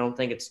sense. I don't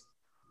think it's,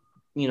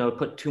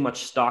 put too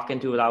much stock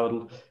into it. I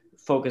would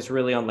focus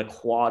really on the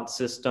quad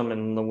system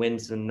and the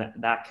wins in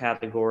that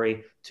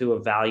category to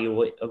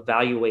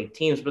evaluate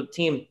teams. But the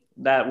team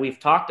that we've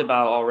talked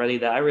about already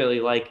that I really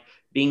like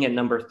being at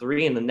number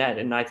 3 in the net,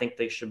 and I think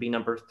they should be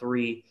number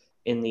 3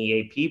 in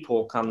the AP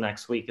poll come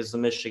next week, is the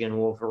Michigan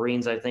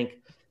Wolverines. I think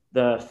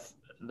the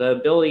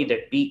ability to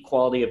beat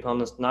quality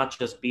opponents, not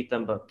just beat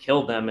them, but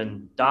kill them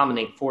and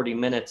dominate 40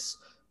 minutes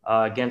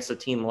against a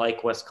team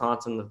like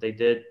Wisconsin that they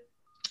did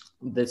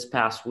this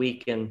past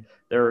week. And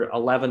they're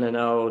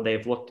 11-0.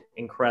 They've looked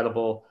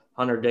incredible.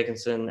 Hunter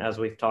Dickinson, as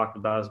we've talked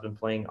about, has been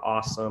playing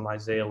awesome.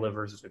 Isaiah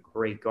Livers is a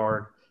great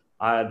guard.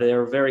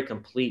 They're a very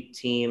complete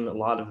team, a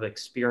lot of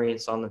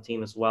experience on the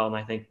team as well. And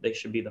I think they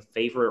should be the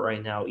favorite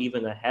right now,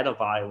 even ahead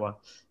of Iowa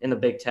in the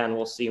Big Ten.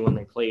 We'll see when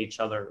they play each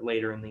other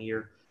later in the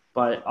year.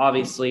 But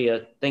obviously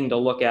a thing to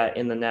look at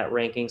in the net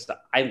rankings.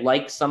 I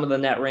like some of the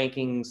net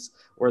rankings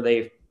where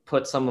they've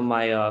put some of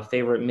my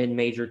favorite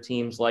mid-major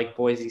teams like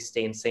Boise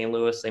State and St.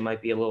 Louis. They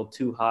might be a little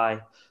too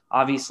high.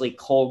 Obviously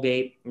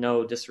Colgate,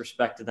 no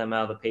disrespect to them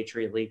out of the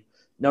Patriot League.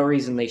 No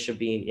reason they should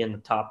be in the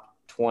top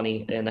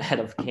 20 and ahead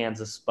of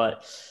Kansas,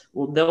 but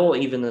they'll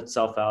even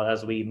itself out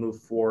as we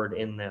move forward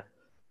in the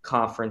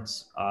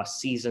conference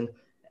season.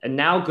 And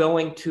now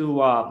going to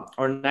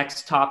our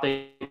next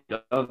topic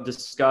of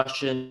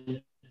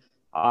discussion,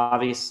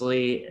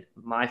 obviously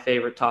my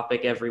favorite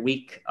topic every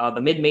week,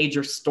 the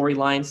mid-major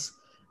storylines.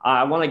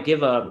 I want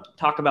to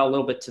talk about a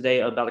little bit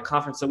today about a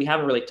conference that we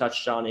haven't really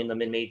touched on in the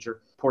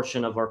mid-major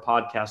portion of our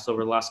podcast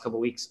over the last couple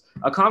of weeks.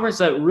 A conference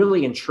that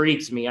really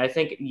intrigues me. I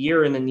think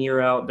year in and year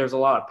out, there's a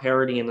lot of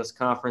parity in this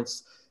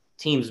conference.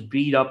 teams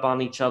beat up on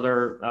each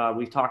other.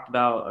 We talked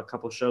about a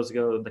couple shows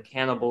ago the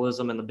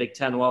cannibalism in the Big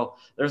Ten. Well,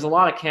 there's a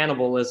lot of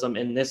cannibalism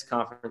in this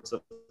conference,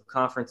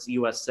 Conference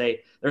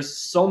USA. There's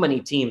so many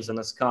teams in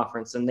this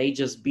conference, and they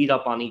just beat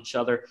up on each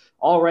other.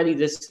 Already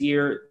this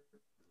year,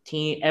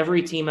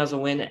 every team has a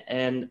win,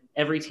 and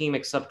every team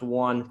except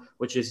one,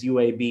 which is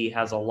UAB,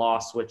 has a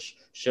loss, which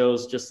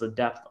shows just the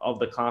depth of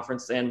the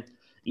conference. And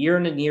year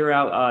in and year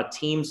out,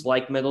 teams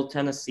like Middle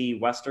Tennessee,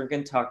 Western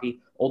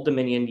Kentucky, Old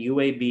Dominion,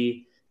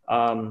 UAB,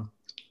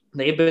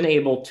 they've been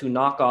able to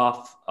knock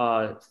off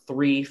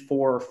 3,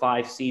 4, or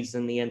 5 seeds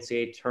in the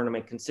NCAA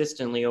tournament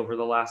consistently over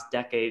the last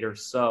decade or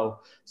so.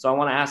 So I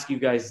want to ask you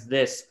guys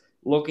this.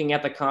 Looking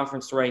at the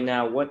conference right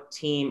now, what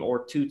team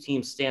or 2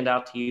 teams stand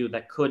out to you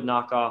that could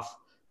knock off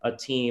a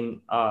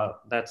team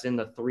that's in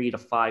the 3 to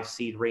 5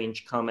 seed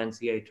range come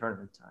NCAA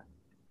tournament time?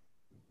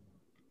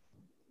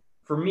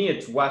 For me,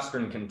 it's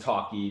Western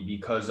Kentucky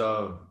because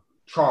of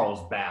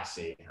Charles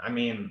Bassey. I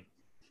mean,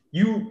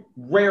 you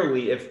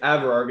rarely, if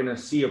ever, are going to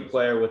see a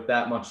player with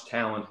that much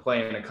talent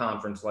play in a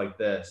conference like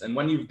this. And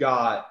when you've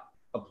got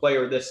a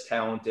player this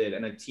talented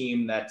and a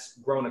team that's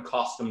grown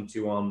accustomed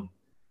to him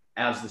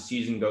as the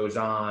season goes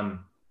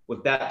on,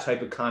 with that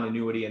type of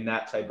continuity and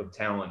that type of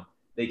talent,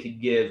 they could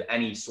give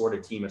any sort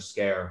of team a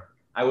scare.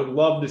 I would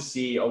love to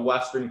see a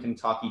Western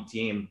Kentucky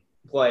team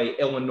play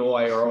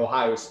Illinois or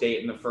Ohio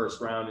State in the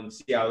first round and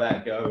see how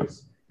that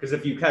goes. Because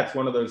if you catch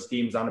one of those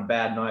teams on a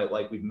bad night,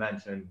 like we've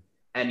mentioned,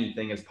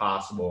 anything is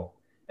possible.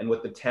 And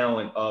with the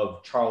talent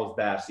of Charles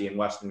Bassey and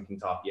Western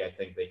Kentucky, I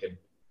think they could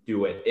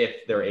do it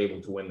if they're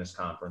able to win this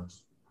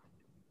conference.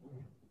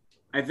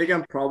 I think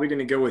I'm probably going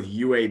to go with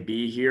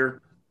UAB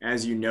here.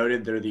 As you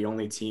noted, they're the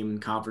only team in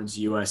Conference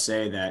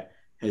USA that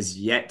has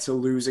yet to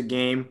lose a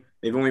game.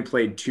 They've only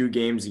played 2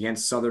 games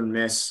against Southern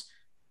Miss,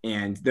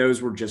 and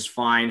those were just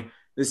fine.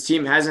 This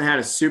team hasn't had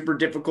a super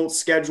difficult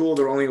schedule.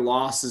 Their only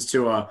loss is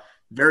to a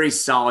very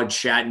solid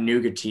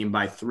Chattanooga team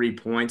by 3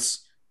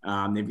 points.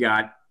 They've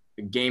got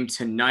a game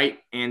tonight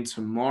and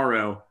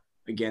tomorrow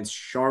against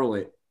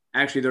Charlotte.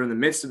 Actually, they're in the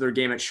midst of their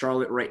game at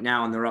Charlotte right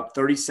now, and they're up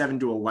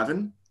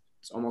 37-11.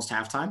 It's almost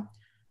halftime.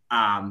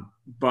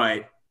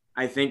 But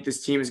I think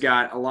this team has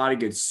got a lot of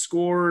good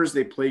scores.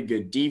 They play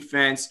good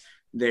defense.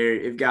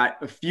 They've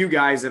got a few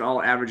guys that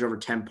all average over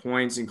 10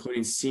 points,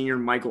 including senior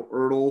Michael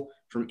Ertl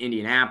from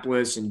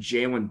Indianapolis and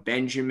Jalen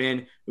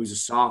Benjamin, who's a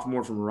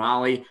sophomore from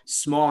Raleigh.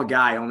 Small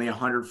guy, only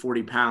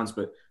 140 pounds,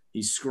 but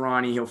he's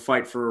scrawny. He'll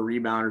fight for a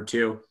rebound or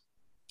two.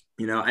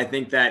 You know, I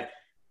think that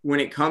when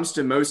it comes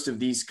to most of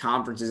these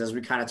conferences, as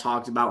we kind of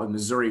talked about with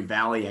Missouri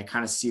Valley, I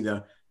kind of see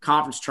the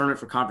conference tournament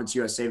for Conference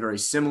USA very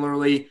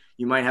similarly.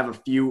 You might have a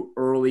few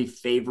early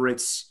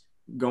favorites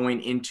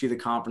going into the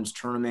conference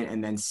tournament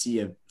and then see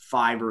a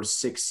 5 or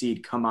 6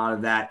 seed come out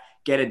of that,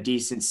 get a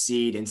decent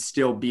seed, and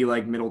still be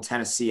like Middle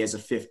Tennessee as a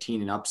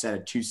 15 and upset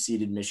a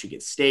 2-seeded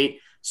Michigan State.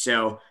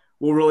 So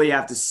we'll really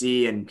have to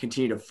see and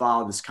continue to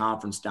follow this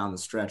conference down the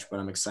stretch, but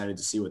I'm excited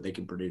to see what they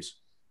can produce.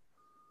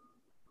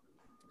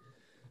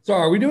 So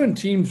are we doing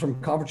teams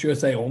from Conference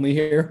USA only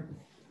here?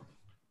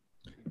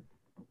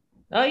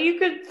 You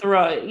could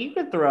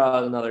throw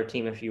out another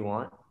team if you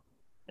want.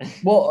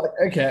 Well,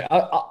 okay,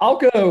 I'll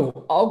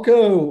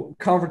go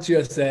Conference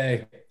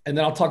USA, and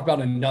then I'll talk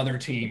about another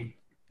team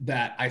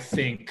that I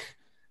think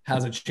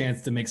has a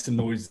chance to make some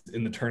noise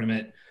in the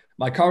tournament.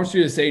 My Conference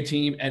USA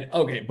team, and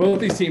okay,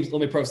 both these teams,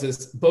 let me preface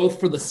this, both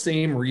for the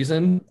same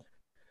reason.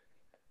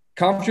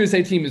 Conference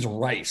USA team is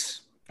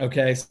Rice,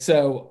 okay?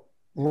 So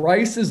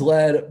Rice is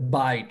led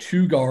by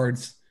 2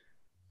 guards.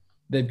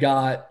 They've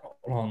got,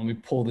 hold on, let me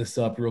pull this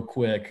up real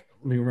quick.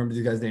 Let me remember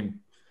these guys' name.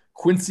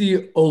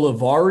 Quincy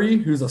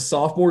Olivari, who's a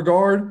sophomore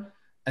guard,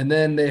 and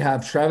then they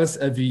have Travis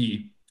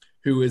Avi,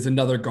 who is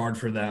another guard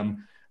for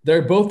them.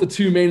 They're both the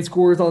 2 main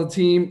scorers on the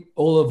team.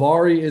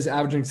 Olivari is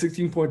averaging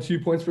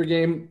 16.2 points per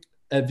game.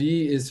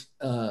 Avi is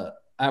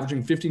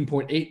averaging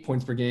 15.8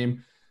 points per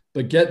game.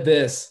 But get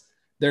this,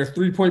 their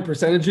 3-point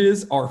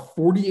percentages are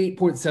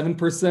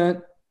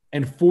 48.7%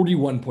 and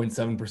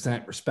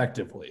 41.7%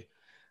 respectively.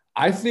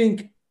 I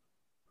think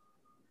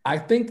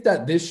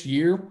that this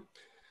year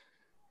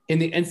in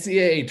the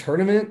NCAA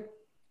tournament,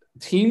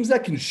 teams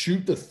that can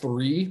shoot the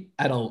 3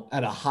 at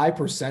a high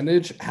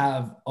percentage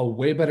have a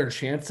way better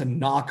chance to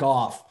knock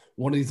off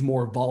one of these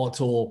more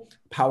volatile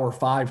Power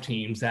 5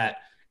 teams at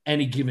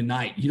any given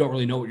night. You don't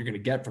really know what you're going to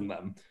get from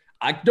them.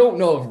 I don't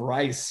know if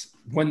Rice,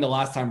 when the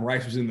last time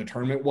Rice was in the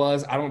tournament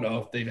was. I don't know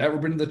if they've ever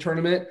been to the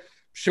tournament.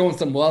 Showing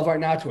some love right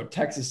now to a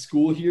Texas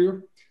school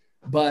here.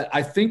 But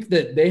I think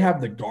that they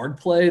have the guard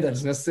play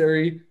that's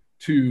necessary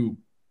to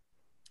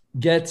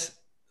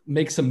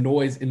make some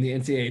noise in the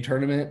NCAA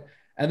tournament.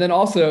 And then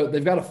also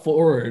they've got a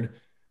forward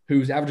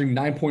who's averaging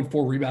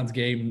 9.4 rebounds a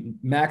game,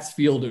 Max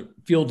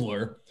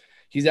Fieldler.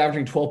 He's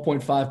averaging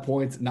 12.5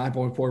 points,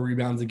 9.4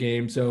 rebounds a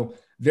game. So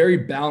very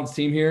balanced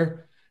team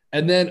here.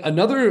 And then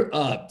another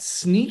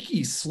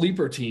sneaky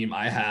sleeper team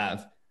I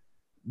have.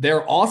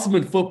 They're awesome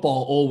in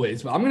football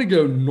always, but I'm going to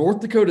go North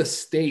Dakota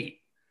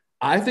State.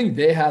 I think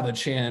they have a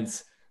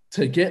chance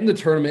to get in the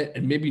tournament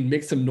and maybe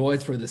make some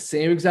noise for the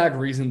same exact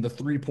reason, the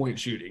 3-point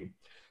shooting.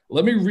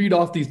 Let me read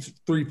off these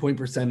 3-point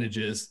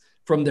percentages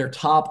from their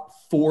top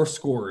 4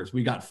 scorers.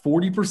 We got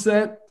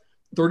 40%,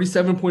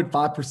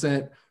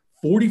 37.5%,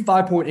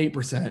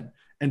 45.8%,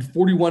 and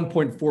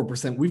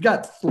 41.4%. We've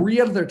got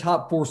 3 out of their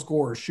top 4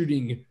 scorers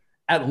shooting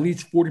at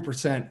least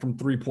 40% from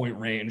 3-point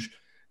range.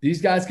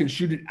 These guys can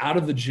shoot it out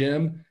of the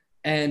gym.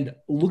 And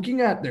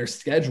looking at their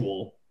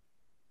schedule,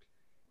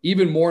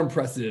 even more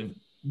impressive,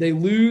 they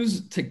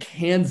lose to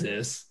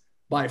Kansas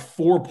by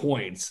 4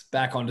 points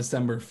back on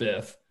December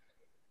 5th.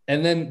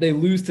 And then they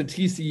lose to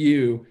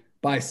TCU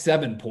by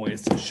 7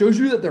 points. It shows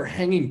you that they're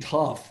hanging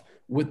tough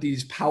with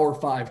these Power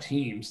 5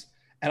 teams.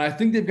 And I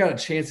think they've got a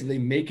chance if they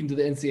make into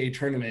the NCAA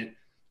tournament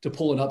to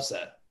pull an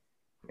upset.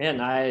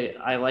 And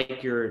I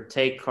like your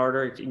take,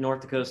 Carter.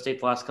 North Dakota State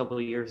the last couple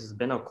of years has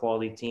been a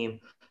quality team.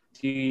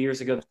 2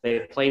 years ago,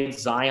 they played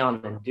Zion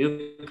and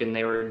Duke, and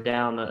they were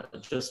down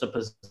just a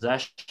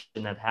possession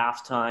at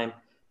halftime.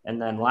 And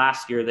then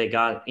last year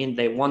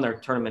they won their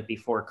tournament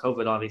before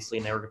COVID, obviously,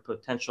 and they were a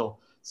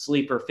potential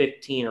sleeper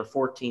 15 or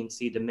 14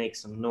 seed to make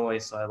some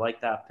noise. So I like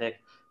that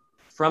pick.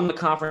 From the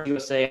Conference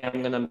USA,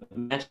 I'm going to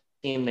mention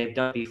a team they've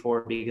done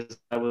before because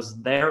I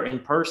was there in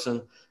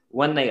person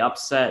when they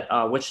upset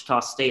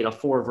Wichita State, a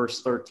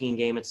 4-13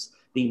 game. It's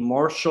the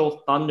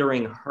Marshall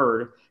Thundering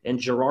Herd, and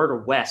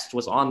Gerard West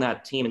was on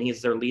that team, and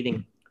he's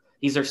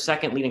their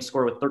second leading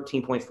scorer with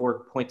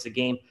 13.4 points a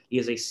game. He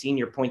is a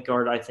senior point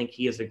guard. I think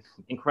he is an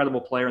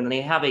incredible player. And then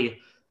they have a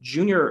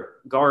junior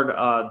guard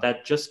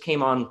that just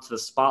came on to the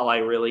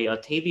spotlight, really,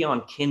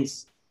 Tavion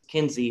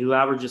Kinsey, who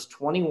averages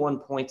 21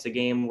 points a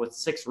game with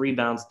 6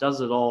 rebounds,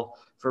 does it all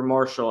for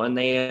Marshall. And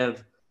they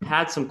have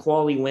had some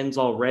quality wins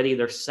already.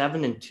 They're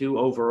 7-2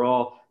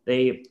 overall.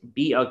 They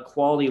beat a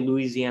quality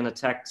Louisiana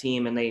Tech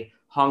team, and they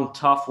hung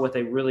tough with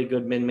a really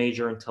good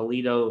mid-major in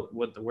Toledo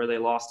where they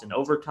lost in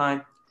overtime.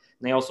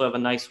 And they also have a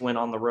nice win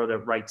on the road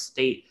at Wright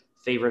State,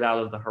 favored out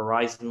of the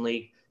Horizon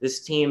League.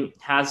 This team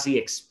has the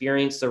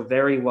experience. They're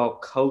very well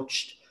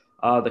coached.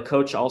 The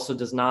coach also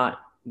does not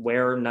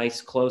wear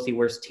nice clothes. He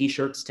wears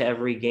T-shirts to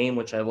every game,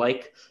 which I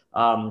like.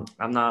 I'm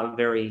not a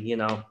very,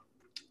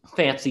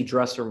 fancy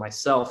dresser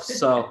myself,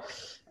 so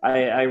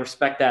I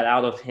respect that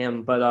out of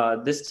him.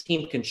 But this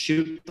team can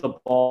shoot the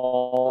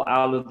ball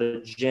out of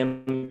the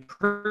gym.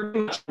 Pretty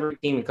much every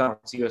team in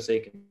Conference USA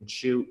can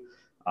shoot.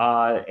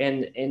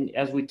 And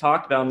as we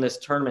talked about in this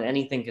tournament,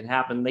 anything can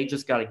happen. They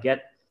just got to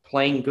get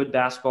playing good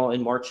basketball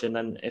in March, and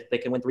then if they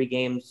can win 3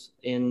 games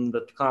in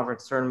the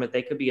conference tournament,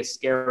 they could be a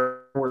scary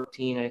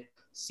 14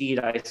 seed.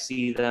 I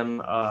see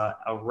them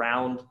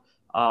around.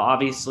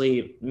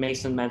 Obviously,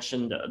 Mason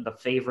mentioned the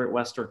favorite,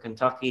 Western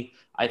Kentucky.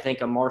 I think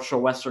a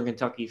Marshall-Western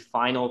Kentucky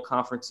final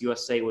Conference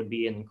USA would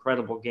be an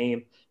incredible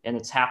game, and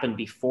it's happened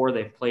before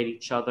they've played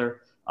each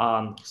other.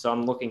 So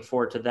I'm looking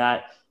forward to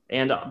that.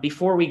 And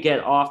before we get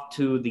off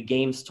to the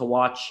games to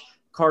watch,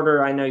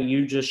 Carter, I know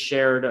you just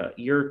shared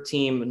your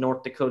team,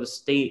 North Dakota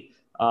State,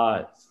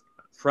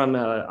 from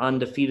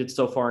undefeated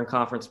so far in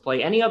conference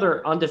play. Any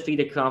other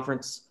undefeated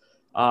conference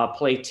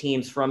play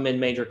teams from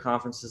mid-major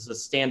conferences that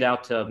stand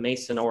out to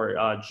Mason or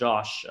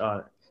Josh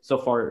so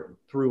far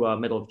through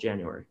middle of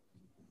January?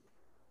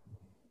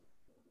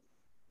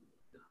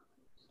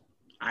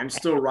 I'm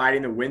still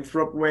riding the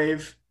Winthrop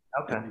wave.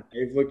 Okay.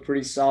 They've looked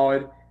pretty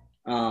solid.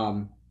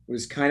 It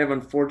was kind of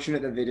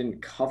unfortunate that they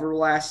didn't cover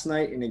last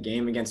night in a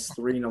game against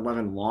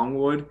 3-11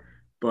 Longwood,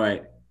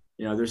 but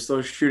they're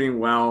still shooting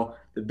well.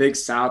 The Big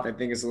South, I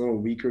think, is a little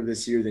weaker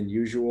this year than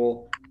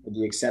usual, with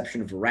the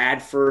exception of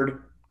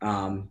Radford.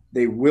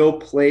 They will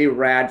play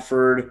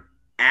Radford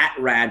at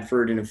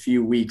Radford in a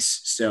few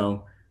weeks,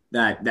 so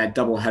that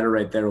doubleheader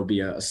right there will be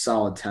a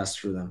solid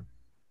test for them.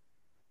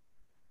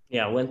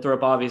 Yeah,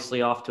 Winthrop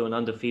obviously off to an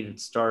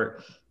undefeated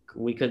start.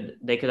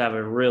 They could have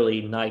a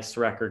really nice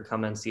record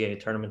come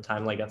NCAA tournament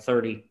time, like a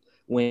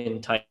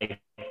 30-win type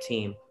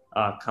team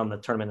come the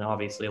tournament.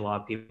 Obviously, a lot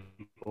of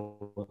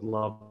people would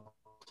love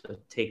to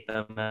take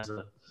them as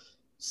a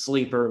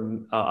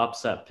sleeper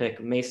upset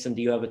pick. Mason,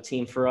 do you have a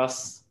team for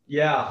us?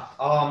 Yeah,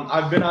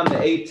 I've been on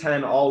the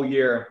A-10 all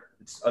year.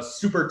 It's a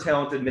super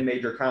talented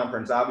mid-major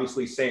conference.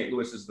 Obviously, St.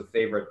 Louis is the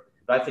favorite.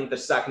 But I think the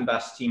second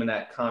best team in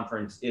that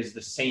conference is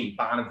the St.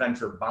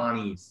 Bonaventure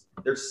Bonnies.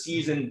 Their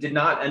season did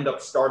not end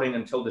up starting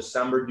until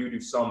December due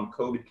to some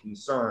COVID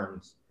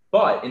concerns.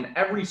 But in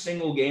every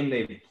single game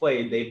they've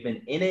played, they've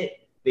been in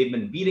it. They've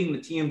been beating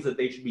the teams that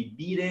they should be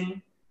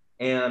beating.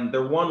 And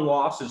their one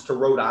loss is to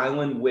Rhode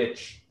Island,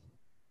 which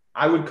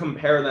I would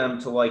compare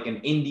them to like an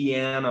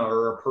Indiana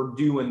or a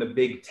Purdue in the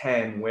Big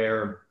Ten,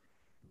 where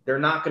they're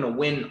not going to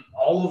win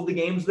all of the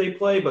games they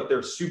play, but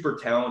they're super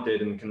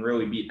talented and can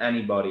really beat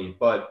anybody.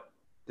 But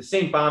the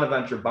St.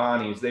 Bonaventure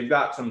Bonnies, they've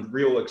got some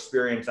real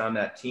experience on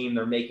that team.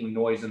 They're making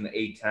noise in the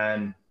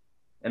A-10.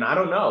 And I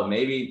don't know,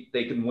 maybe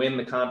they can win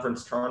the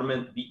conference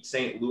tournament, beat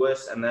St.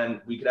 Louis, and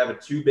then we could have a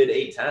 2-bid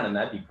A-10, and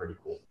that'd be pretty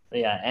cool.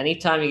 Yeah,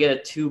 anytime you get a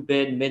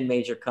 2-bid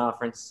mid-major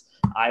conference,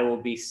 I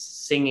will be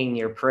singing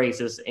your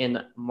praises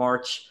in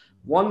March.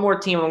 One more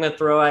team I'm going to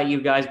throw at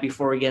you guys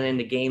before we get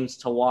into games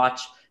to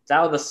watch. It's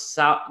out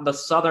of the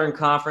Southern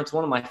Conference,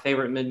 one of my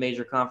favorite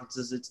mid-major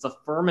conferences. It's the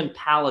Furman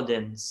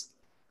Paladins.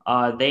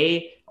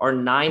 They are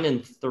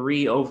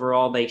 9-3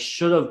 overall. They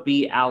should have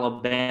beat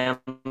Alabama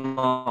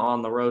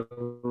on the road,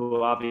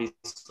 who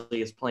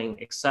obviously is playing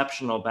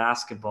exceptional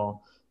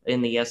basketball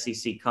in the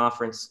SEC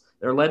conference.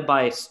 They're led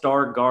by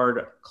star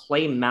guard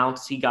Clay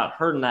Mounts. He got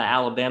hurt in that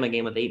Alabama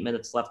game with 8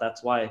 minutes left.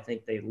 That's why I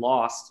think they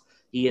lost.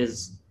 He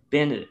has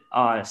been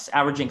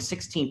averaging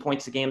 16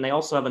 points a game. They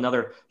also have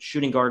another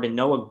shooting guard in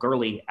Noah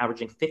Gurley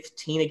averaging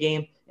 15 a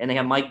game, and they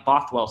have Mike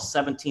Bothwell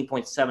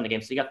 17.7 a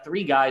game. So you got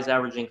 3 guys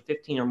averaging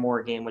 15 or more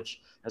a game,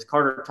 which, as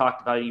Carter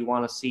talked about, you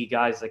want to see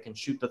guys that can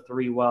shoot the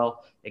 3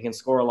 well, they can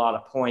score a lot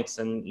of points,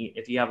 and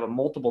if you have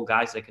multiple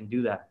guys that can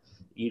do that,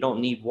 you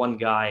don't need one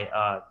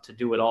guy to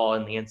do it all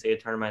in the NCAA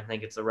tournament. I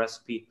think it's a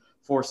recipe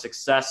for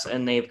success,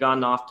 and they've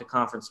gotten off to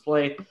conference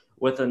play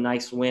with a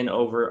nice win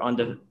over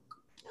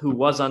who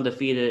was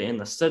undefeated in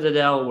the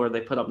Citadel, where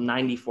they put up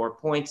 94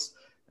 points.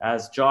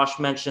 As Josh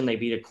mentioned, they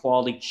beat a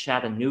quality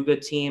Chattanooga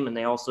team, and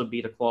they also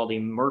beat a quality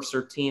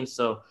Mercer team.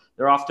 So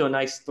they're off to a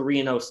nice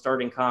 3-0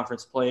 starting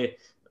conference play.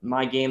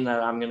 My game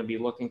that I'm going to be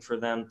looking for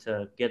them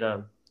to get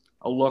a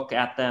look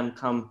at them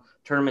come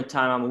tournament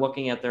time, I'm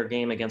looking at their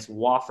game against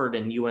Wofford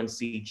and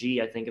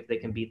UNCG. I think if they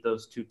can beat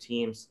those 2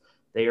 teams,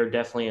 they are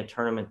definitely a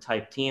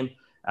tournament-type team.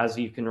 As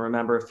you can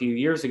remember, a few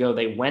years ago,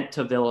 they went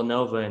to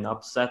Villanova and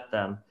upset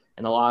them.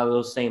 And a lot of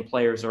those same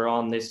players are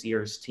on this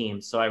year's team.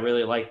 So I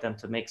really like them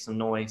to make some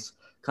noise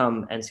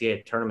come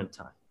NCAA tournament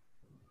time.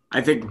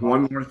 I think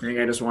one more thing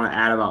I just want to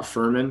add about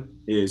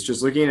Furman is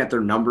just looking at their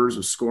numbers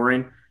of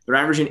scoring. They're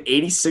averaging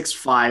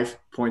 86.5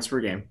 points per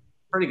game.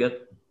 Pretty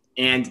good.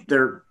 And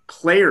their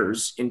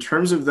players, in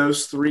terms of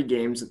those 3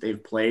 games that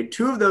they've played,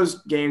 2 of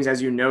those games,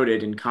 as you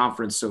noted, in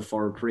conference so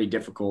far are pretty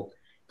difficult.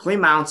 Clay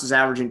Mounts is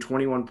averaging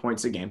 21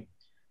 points a game.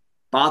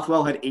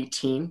 Bothwell had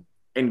 18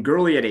 and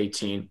Gurley had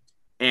 18.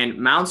 And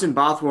Mounts and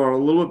Bothwell are a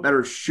little bit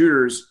better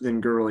shooters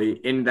than Gurley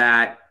in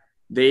that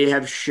they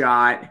have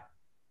shot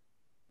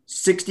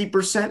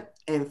 60%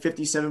 and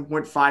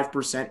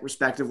 57.5%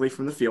 respectively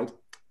from the field.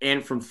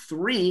 And from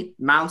 3,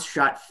 Mounts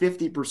shot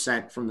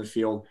 50% from the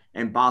field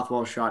and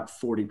Bothwell shot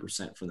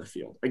 40% from the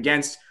field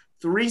against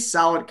 3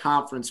 solid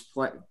conference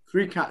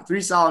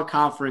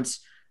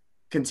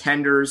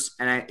contenders.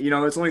 And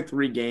it's only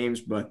 3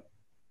 games, but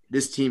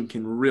this team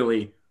can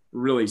really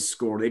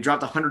score. They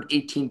dropped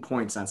 118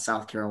 points on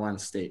South Carolina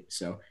State.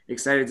 So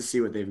excited to see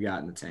what they've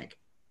got in the tank.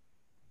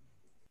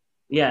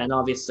 Yeah, and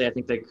obviously I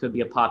think they could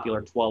be a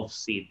popular 12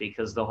 seed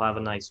because they'll have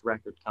a nice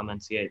record come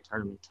NCAA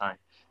tournament time.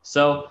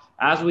 So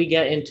as we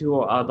get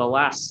into the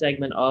last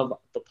segment of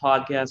the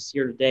podcast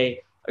here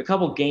today, a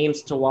couple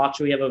games to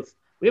watch. We have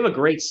a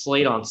great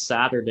slate on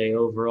Saturday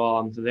overall.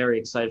 I'm very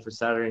excited for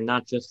Saturday,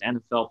 not just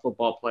NFL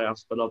football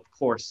playoffs, but of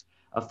course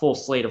a full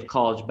slate of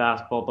college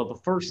basketball. But the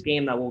first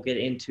game that we'll get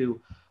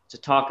into to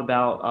talk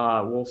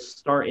about, we'll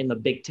start in the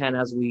Big Ten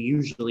as we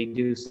usually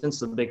do, since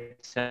the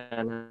Big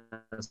Ten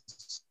has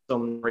so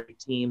many great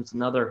teams.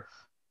 Another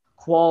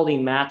quality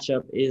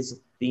matchup is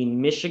the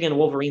Michigan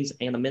Wolverines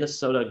and the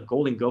Minnesota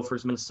Golden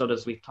Gophers. Minnesota,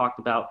 as we've talked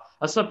about,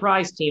 a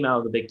surprise team out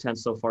of the Big Ten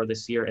so far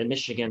this year, and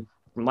Michigan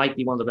might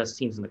be one of the best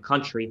teams in the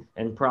country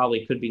and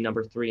probably could be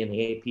number 3 in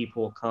the AP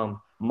poll come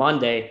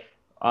Monday.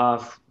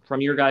 From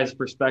your guys'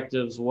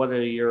 perspectives, what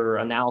are your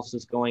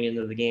analysis going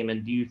into the game,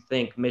 and do you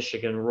think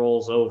Michigan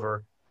rolls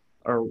through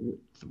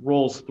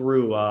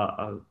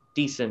a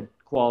decent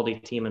quality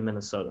team in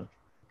Minnesota?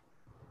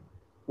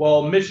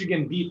 Well,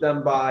 Michigan beat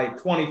them by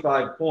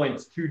 25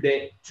 points 2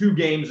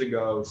 games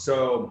ago,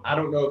 so I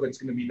don't know if it's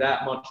going to be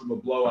that much of a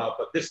blowout,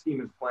 but this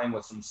team is playing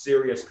with some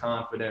serious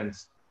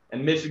confidence,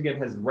 and Michigan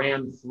has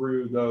ran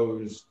through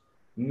those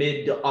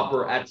mid to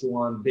upper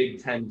echelon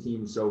Big Ten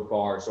teams so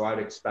far, so I'd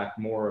expect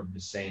more of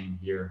the same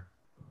here.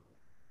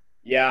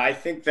 Yeah, I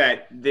think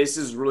that this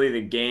is really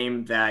the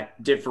game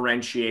that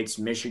differentiates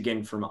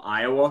Michigan from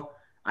Iowa.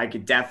 I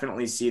could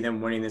definitely see them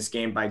winning this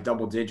game by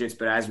double digits,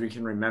 but as we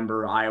can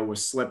remember, Iowa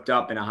slipped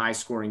up in a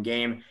high-scoring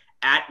game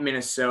at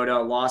Minnesota,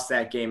 lost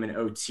that game in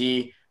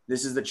OT.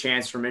 This is the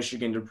chance for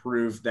Michigan to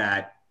prove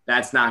that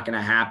that's not going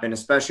to happen,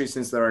 especially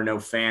since there are no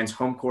fans.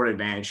 Home court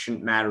advantage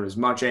shouldn't matter as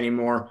much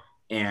anymore,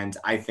 and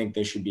I think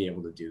they should be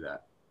able to do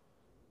that.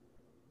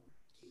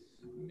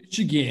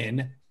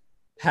 Michigan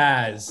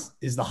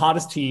is the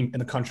hottest team in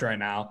the country right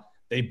now.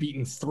 They've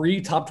beaten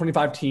 3 top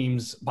 25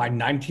 teams by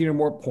 19 or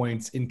more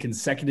points in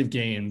consecutive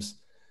games.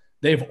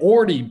 They've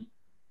already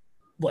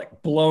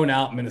blown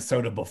out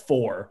Minnesota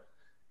before.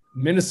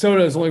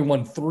 Minnesota has only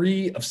won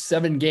 3 of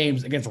 7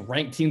 games against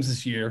ranked teams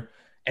this year.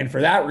 And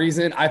for that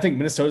reason, I think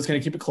Minnesota's going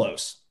to keep it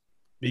close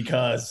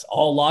because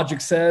all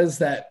logic says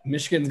that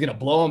Michigan's going to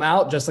blow them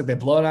out just like they've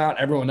blown out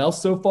everyone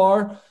else so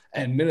far.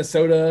 And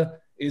Minnesota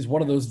is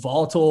one of those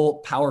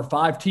volatile Power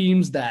 5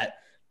 teams that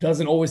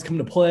doesn't always come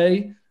to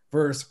play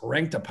versus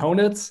ranked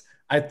opponents.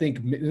 I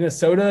think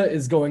Minnesota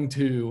is going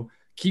to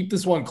keep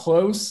this one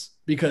close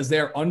because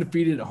they're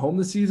undefeated at home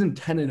this season,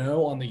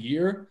 10-0 on the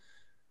year.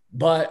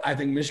 But I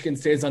think Michigan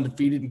stays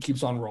undefeated and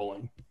keeps on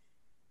rolling.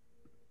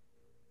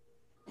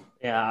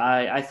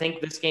 Yeah, I think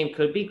this game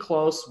could be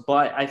close,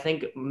 but I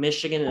think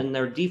Michigan and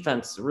their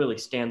defense really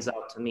stands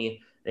out to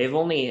me. They've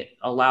only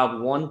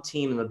allowed one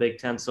team in the Big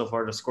Ten so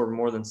far to score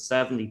more than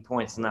 70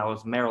 points, and that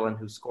was Maryland,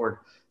 who scored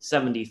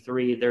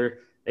 73.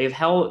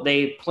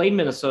 They played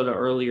Minnesota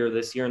earlier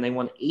this year, and they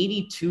won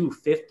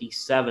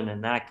 82-57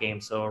 in that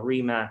game. So a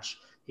rematch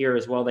here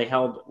as well. They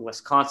held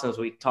Wisconsin, as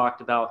we talked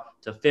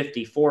about, to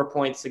 54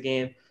 points a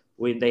game.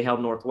 They held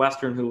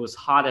Northwestern, who was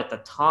hot at the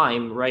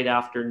time, right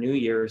after New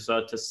Year's,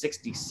 to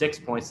 66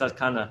 points. That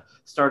kind of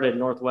started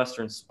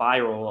Northwestern's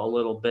spiral a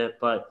little bit,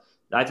 but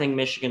I think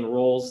Michigan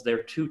rolls.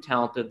 They're too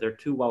talented. They're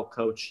too well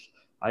coached.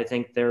 I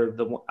think they're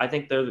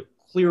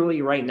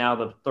clearly right now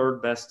the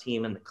third best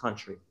team in the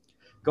country.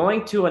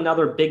 Going to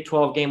another Big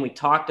 12 game, we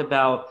talked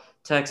about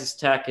Texas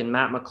Tech and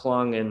Matt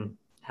McClung and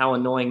how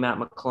annoying Matt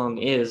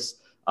McClung is.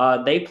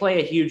 They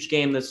play a huge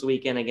game this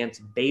weekend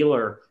against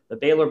Baylor. The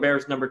Baylor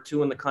Bears, number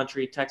 2 in the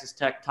country, Texas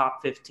Tech,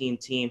 top 15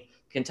 team.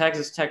 Can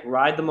Texas Tech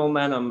ride the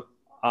momentum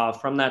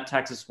from that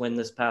Texas win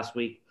this past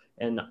week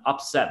and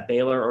upset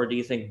Baylor, or do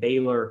you think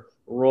Baylor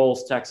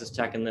rolls Texas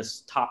Tech in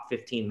this top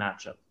 15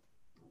 matchup?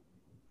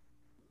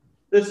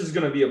 This is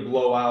going to be a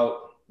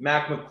blowout.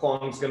 Mac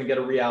McClung's going to get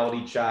a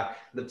reality check.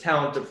 The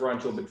talent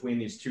differential between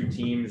these two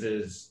teams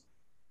is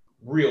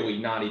really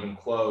not even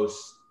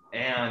close.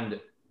 And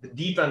the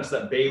defense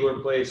that Baylor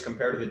plays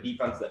compared to the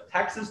defense that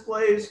Texas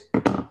plays,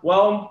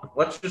 well,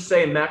 let's just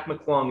say Mac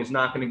McClung is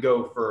not going to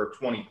go for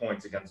 20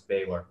 points against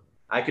Baylor.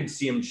 I could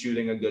see him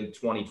shooting a good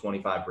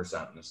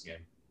 20-25% in this game.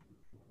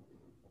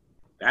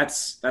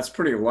 That's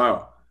pretty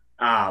low.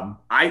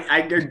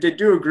 I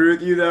do agree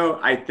with you, though.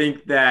 I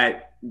think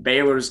that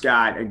Baylor's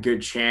got a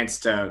good chance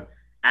to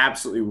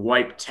absolutely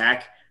wipe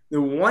Tech.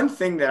 The one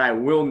thing that I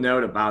will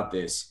note about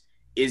this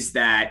is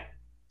that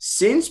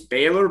since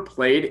Baylor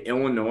played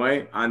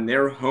Illinois on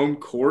their home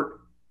court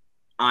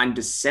on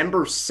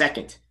December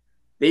 2nd,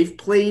 they've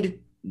played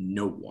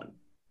no one.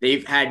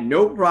 They've had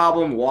no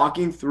problem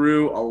walking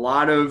through a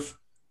lot of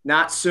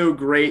not so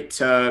great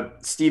to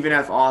Stephen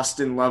F.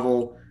 Austin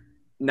level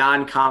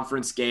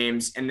non-conference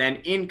games. And then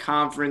in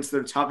conference,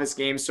 their toughest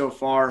game so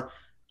far,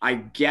 I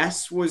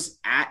guess, was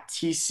at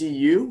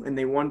TCU, and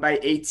they won by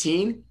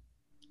 18.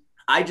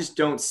 I just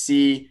don't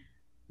see,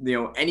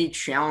 any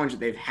challenge that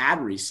they've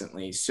had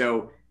recently.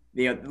 So,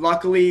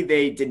 luckily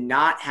they did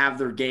not have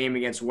their game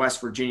against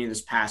West Virginia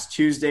this past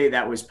Tuesday.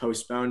 That was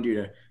postponed due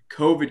to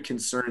COVID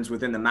concerns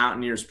within the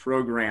Mountaineers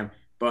program.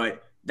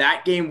 But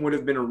that game would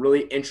have been a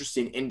really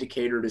interesting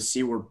indicator to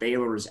see where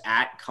Baylor is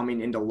at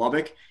coming into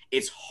Lubbock.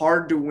 It's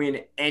hard to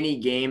win any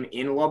game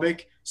in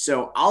Lubbock.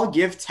 So I'll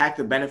give Tech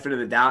the benefit of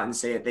the doubt and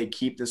say that they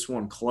keep this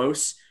one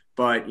close.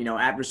 But,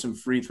 after some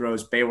free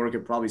throws, Baylor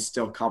could probably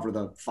still cover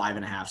the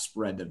 5.5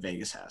 spread that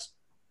Vegas has.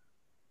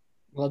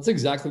 Well, that's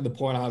exactly the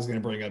point I was going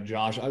to bring up,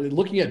 Josh. I mean,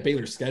 looking at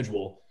Baylor's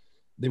schedule,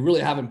 they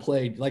really haven't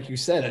played, like you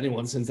said,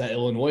 anyone since that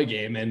Illinois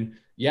game. And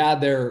yeah,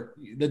 they're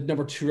the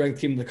number 2 ranked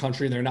team in the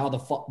country. They're now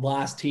the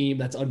last team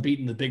that's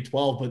unbeaten in the Big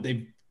 12, but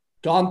they've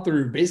gone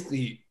through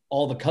basically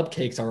all the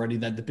cupcakes already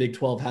that the Big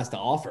 12 has to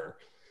offer.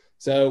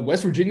 So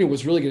West Virginia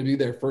was really going to be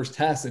their first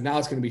test, and now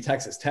it's going to be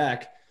Texas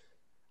Tech.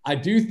 I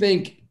do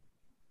think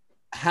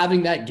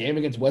having that game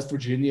against West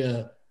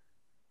Virginia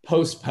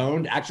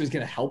postponed actually is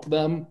going to help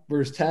them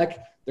versus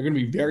Tech. They're going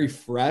to be very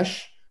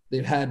fresh.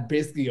 They've had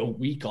basically a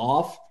week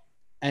off.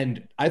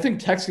 And I think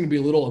Tech's going to be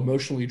a little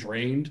emotionally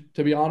drained,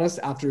 to be honest,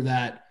 after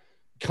that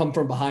come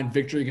from behind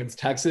victory against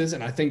Texas.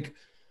 And I think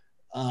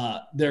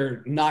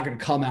they're not going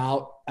to come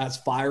out as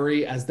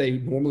fiery as they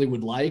normally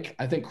would like.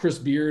 I think Chris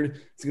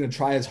Beard is going to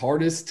try his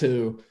hardest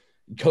to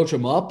coach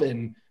them up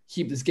and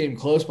keep this game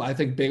close. But I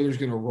think Baylor's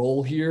going to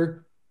roll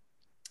here.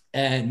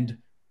 And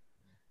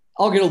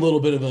I'll get a little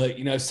bit of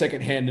a,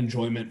 secondhand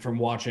enjoyment from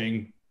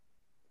watching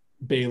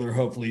Baylor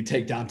hopefully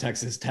take down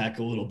Texas Tech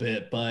a little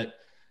bit. But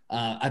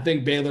I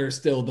think Baylor is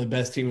still the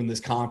best team in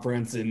this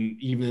conference.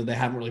 And even though they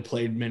haven't really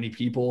played many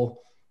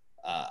people,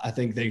 I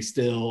think they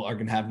still are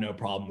going to have no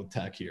problem with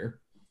Tech here.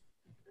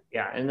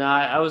 Yeah, and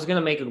I was going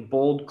to make a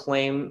bold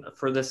claim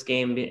for this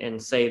game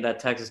and say that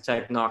Texas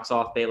Tech knocks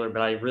off Baylor,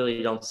 but I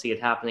really don't see it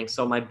happening.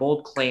 So my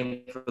bold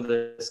claim for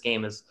this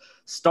game is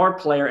star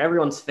player,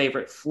 everyone's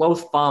favorite, Flo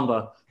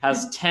Thamba,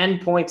 has 10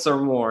 points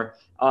or more,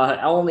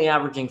 only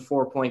averaging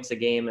 4 points a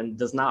game and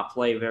does not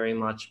play very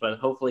much, but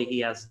hopefully he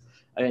has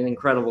an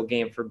incredible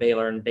game for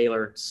Baylor, and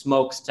Baylor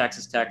smokes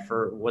Texas Tech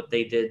for what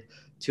they did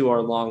to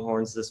our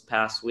Longhorns this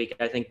past week.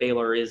 I think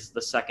Baylor is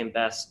the second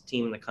best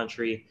team in the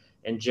country,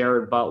 and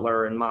Jared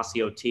Butler and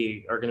Masio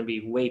T are going to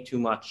be way too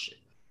much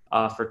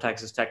for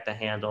Texas Tech to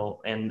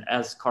handle. And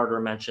as Carter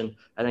mentioned,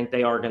 I think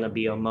they are going to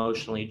be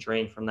emotionally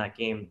drained from that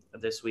game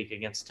this week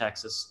against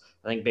Texas.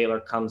 I think Baylor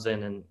comes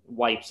in and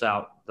wipes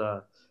out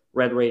the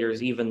Red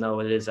Raiders, even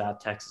though it is at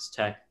Texas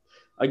Tech.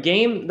 A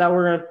game that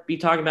we're going to be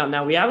talking about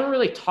now, we haven't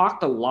really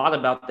talked a lot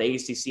about the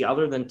ACC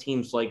other than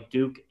teams like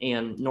Duke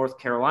and North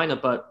Carolina,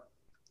 but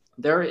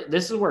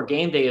this is where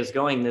game day is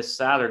going this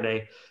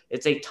Saturday.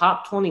 It's a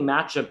top 20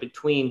 matchup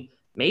between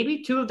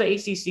maybe two of the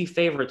ACC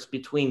favorites,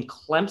 between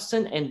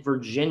Clemson and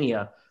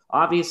Virginia.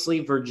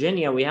 Obviously,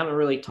 Virginia, we haven't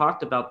really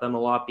talked about them a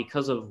lot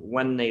because of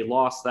when they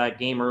lost that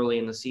game early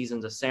in the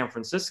season to San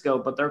Francisco,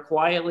 but they're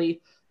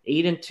quietly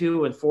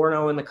 8-2 and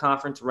 4-0 in the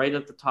conference, right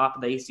at the top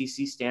of the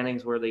ACC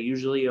standings where they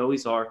usually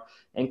always are.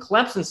 And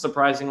Clemson,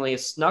 surprisingly,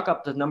 has snuck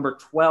up to number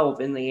 12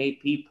 in the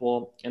AP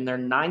poll, and they're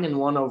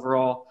 9-1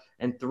 overall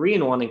and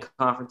 3-1 in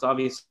conference.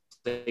 Obviously,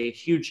 a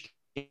huge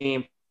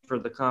game for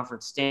the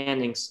conference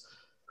standings.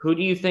 Who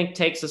do you think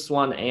takes this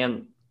one?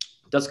 And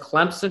does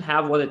Clemson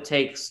have what it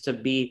takes to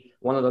be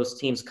one of those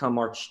teams come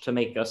March to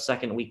make a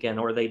second weekend,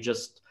 or are they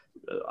just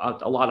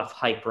a lot of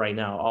hype right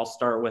now? I'll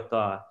start with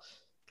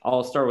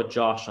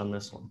Josh on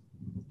this one.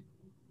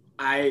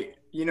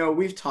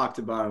 We've talked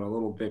about it a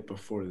little bit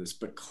before this,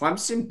 but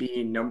Clemson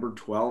being number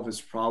 12 is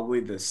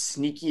probably the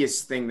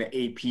sneakiest thing the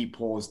AP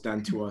poll has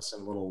done to us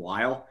in a little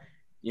while.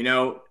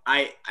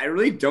 I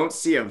really don't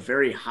see a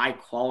very high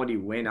quality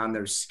win on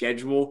their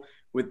schedule,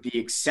 with the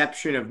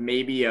exception of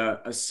maybe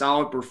a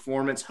solid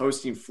performance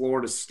hosting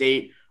Florida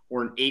State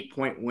or an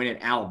 8-point win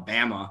at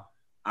Alabama.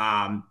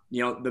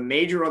 The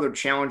major other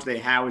challenge they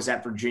had was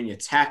at Virginia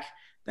Tech.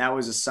 That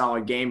was a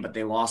solid game, but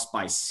they lost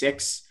by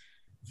 6.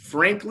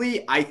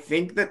 Frankly, I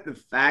think that the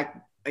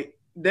fact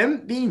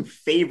them being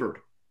favored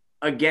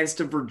against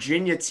a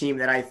Virginia team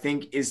that I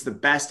think is the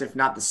best, if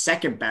not the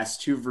second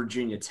best, to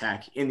Virginia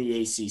Tech in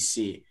the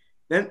ACC,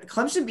 then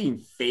Clemson being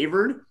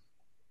favored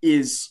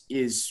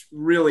is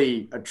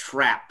really a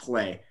trap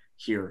play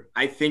here.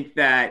 I think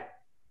that,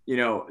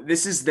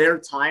 this is their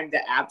time to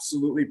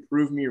absolutely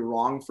prove me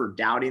wrong for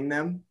doubting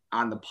them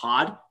on the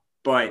pod,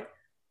 but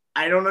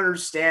I don't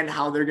understand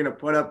how they're going to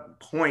put up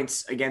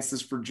points against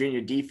this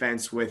Virginia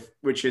defense,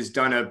 which has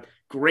done a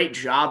great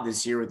job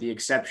this year with the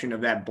exception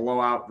of that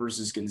blowout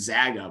versus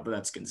Gonzaga, but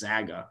that's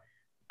Gonzaga.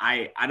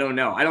 I don't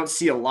know. I don't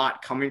see a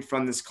lot coming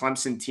from this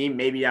Clemson team.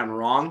 Maybe I'm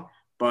wrong,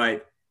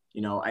 but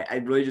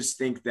I really just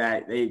think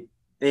that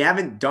they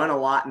haven't done a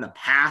lot in the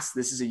past.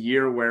 This is a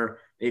year where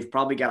they've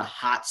probably got a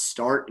hot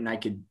start, and I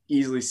could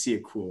easily see a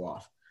cool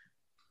off.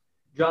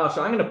 Josh,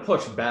 I'm going to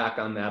push back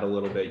on that a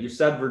little bit. You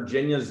said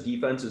Virginia's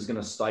defense is going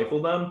to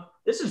stifle them.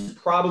 This is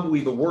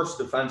probably the worst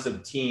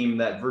defensive team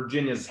that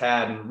Virginia's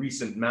had in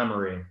recent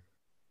memory.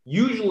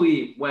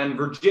 Usually when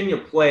Virginia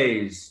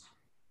plays,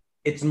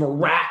 it's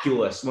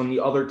miraculous when the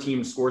other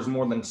team scores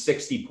more than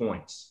 60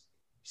 points.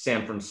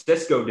 San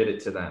Francisco did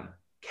it to them.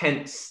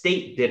 Kent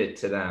State did it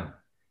to them.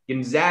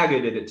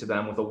 Gonzaga did it to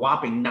them with a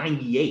whopping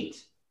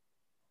 98.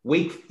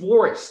 Wake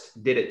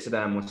Forest did it to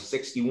them with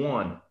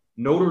 61.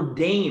 Notre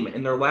Dame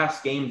in their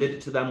last game did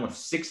it to them with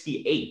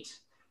 68.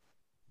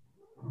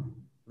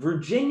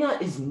 Virginia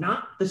is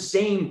not the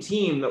same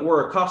team that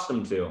we're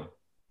accustomed to.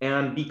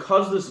 And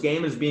because this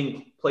game is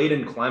being played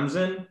in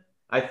Clemson,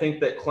 I think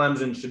that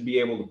Clemson should be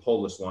able to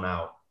pull this one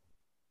out.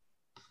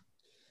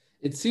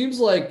 It seems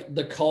like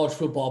the College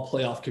Football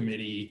Playoff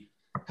Committee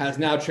has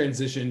now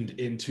transitioned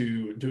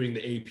into doing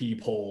the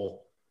AP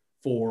poll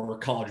for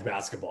college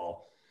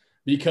basketball,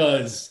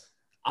 because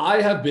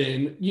I have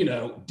been,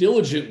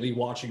 diligently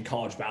watching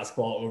college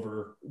basketball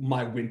over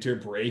my winter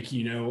break.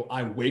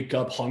 I wake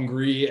up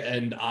hungry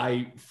and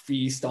I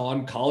feast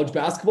on college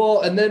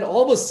basketball. And then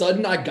all of a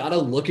sudden I got to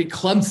look at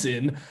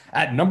Clemson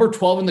at number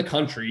 12 in the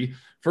country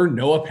for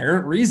no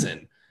apparent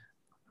reason.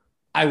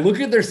 I look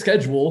at their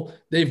schedule.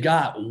 They've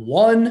got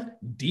one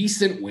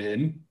decent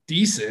win,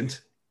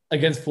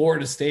 against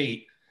Florida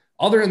State.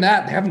 Other than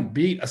that, they haven't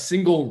beat a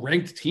single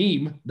ranked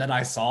team that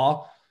I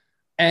saw.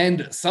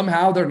 And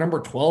somehow they're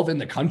number 12 in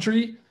the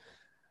country.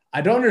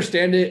 I don't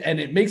understand it. And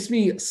it makes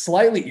me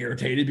slightly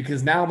irritated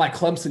because now my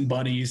Clemson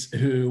buddies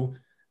who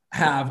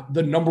have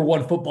the number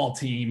 1 football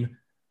team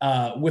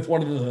with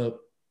one of the,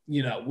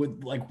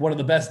 one of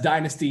the best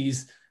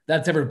dynasties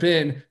that's ever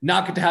been,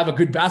 not get to have a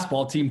good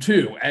basketball team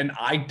too. And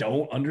I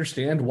don't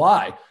understand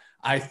why.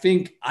 I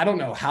don't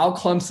know how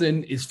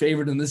Clemson is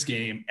favored in this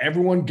game.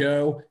 Everyone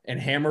go and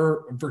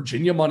hammer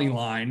Virginia money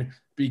line,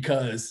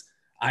 because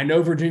I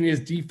know Virginia's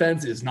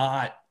defense is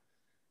not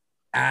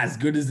as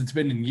good as it's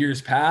been in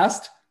years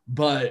past,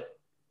 but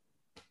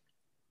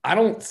I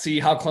don't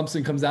see how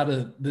Clemson comes out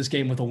of this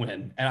game with a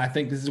win. And I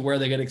think this is where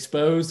they get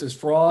exposed as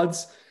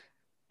frauds.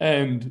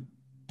 And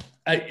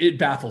it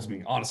baffles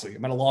me, honestly.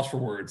 I'm at a loss for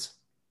words.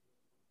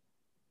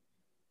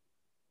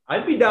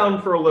 I'd be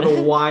down for a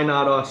little why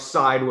not us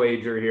side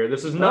wager here.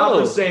 This is not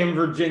the same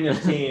Virginia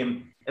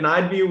team, and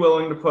I'd be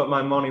willing to put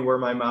my money where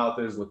my mouth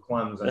is with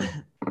Clemson.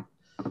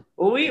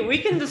 Well, we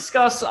can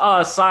discuss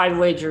side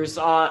wagers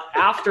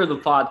after the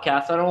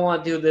podcast. I don't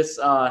want to do this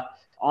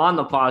on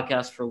the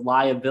podcast for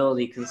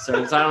liability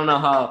concerns. I don't know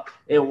how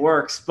it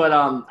works, but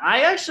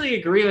I actually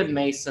agree with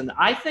Mason.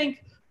 I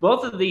think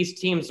both of these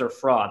teams are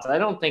frauds. I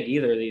don't think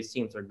either of these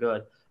teams are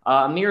good.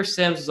 Amir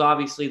Sims is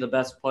obviously the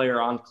best player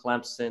on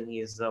Clemson.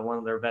 He's one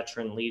of their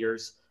veteran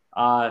leaders.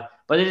 But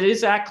it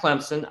is at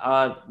Clemson.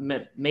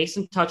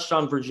 Mason touched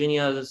on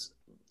Virginia's,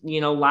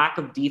 lack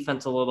of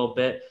defense a little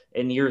bit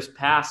in years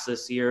past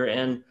this year.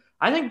 And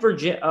I think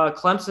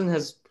Clemson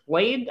has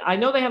played. I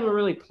know they haven't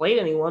really played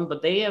anyone,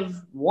 but they have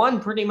won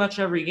pretty much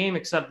every game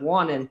except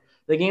one. And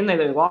the game that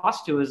they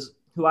lost to is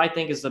who I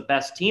think is the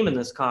best team in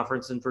this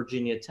conference in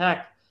Virginia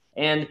Tech.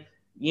 And,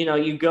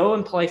 you go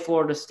and play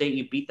Florida State,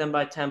 you beat them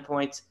by 10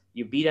 points,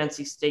 you beat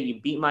NC State,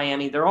 you beat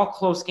Miami. They're all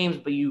close games,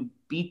 but you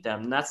beat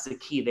them. And that's the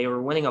key. They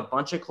were winning a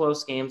bunch of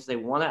close games. They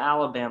won at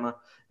Alabama.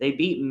 They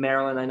beat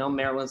Maryland. I know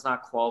Maryland's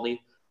not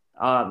quality,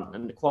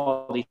 and the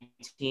quality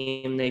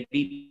team. They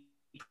beat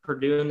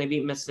Purdue and they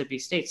beat Mississippi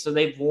State. So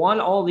they've won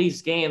all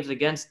these games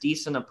against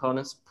decent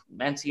opponents,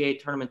 NCAA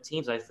tournament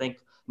teams, I think,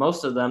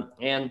 most of them.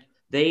 And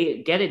they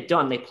get it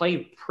done. They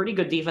play pretty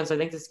good defense. I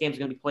think this game is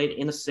going to be played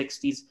in the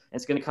 60s. And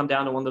it's going to come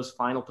down to one of those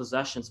final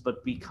possessions.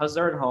 But because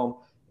they're at home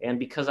and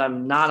because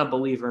I'm not a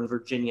believer in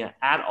Virginia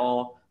at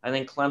all, I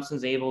think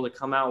Clemson's able to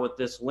come out with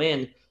this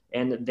win,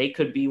 and they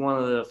could be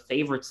one of the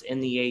favorites in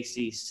the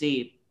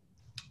ACC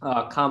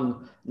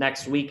come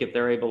next week if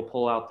they're able to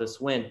pull out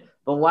this win.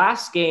 The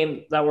last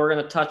game that we're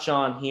going to touch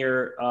on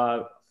here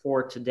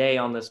for today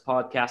on this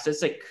podcast,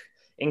 it's an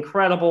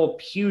incredible,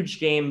 huge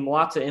game,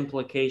 lots of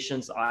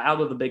implications out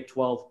of the Big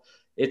 12.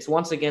 It's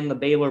once again the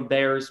Baylor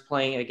Bears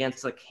playing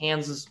against the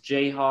Kansas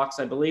Jayhawks.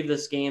 I believe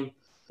this game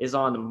is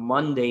on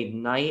Monday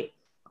night,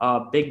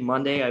 Big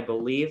Monday, I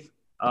believe.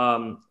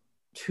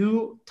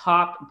 Two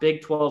top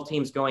Big 12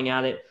 teams going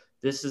at it.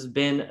 This has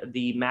been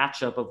the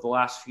matchup of the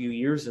last few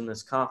years in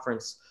this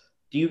conference.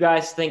 Do you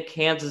guys think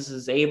Kansas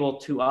is able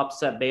to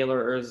upset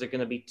Baylor, or is it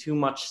going to be too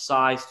much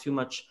size, too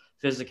much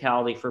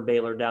physicality for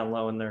Baylor down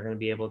low, and they're going to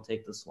be able to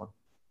take this one?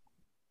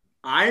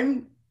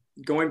 I'm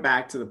going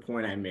back to the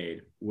point I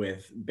made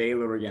with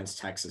Baylor against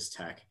Texas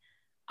Tech.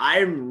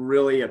 I'm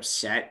really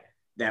upset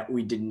that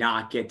we did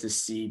not get to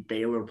see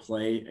Baylor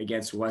play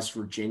against West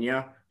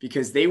Virginia,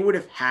 because they would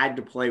have had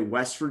to play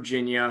West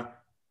Virginia,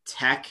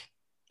 Tech,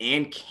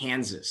 and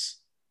Kansas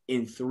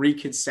in 3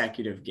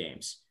 consecutive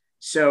games.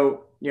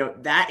 So,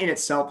 that in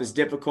itself is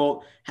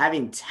difficult.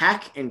 Having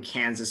Tech and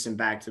Kansas in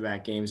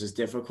back-to-back games is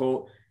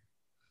difficult,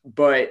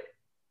 but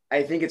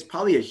I think it's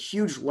probably a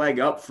huge leg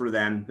up for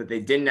them that they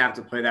didn't have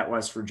to play that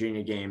West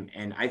Virginia game.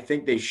 And I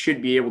think they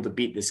should be able to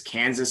beat this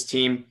Kansas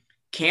team.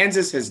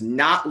 Kansas has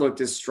not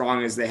looked as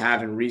strong as they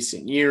have in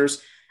recent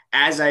years.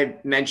 As I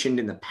mentioned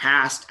in the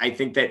past, I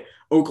think that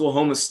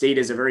Oklahoma State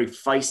is a very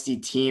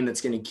feisty team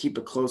that's going to keep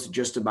it close to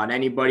just about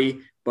anybody,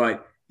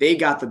 but they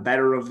got the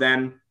better of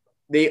them.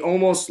 They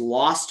almost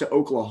lost to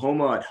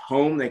Oklahoma at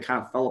home. They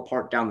kind of fell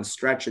apart down the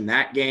stretch in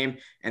that game.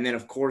 And then,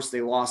 of course,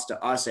 they lost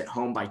to us at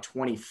home by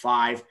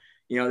 25.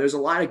 There's a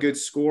lot of good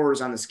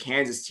scorers on this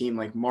Kansas team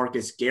like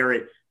Marcus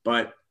Garrett,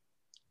 but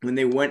when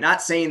they went,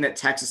 not saying that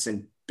Texas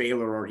and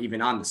Baylor are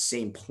even on the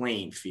same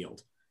playing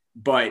field,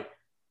 but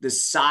the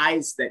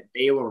size that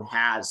Baylor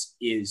has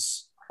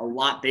is a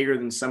lot bigger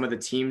than some of the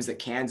teams that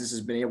Kansas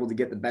has been able to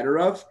get the better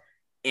of.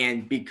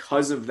 And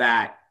because of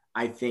that,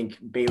 I think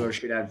Baylor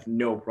should have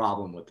no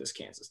problem with this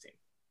Kansas team.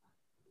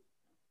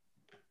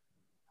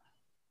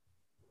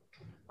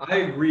 I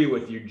agree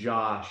with you,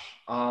 Josh.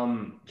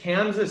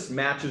 Kansas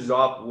matches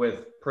up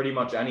with pretty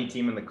much any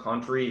team in the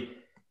country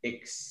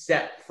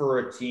except for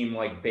a team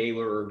like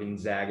Baylor or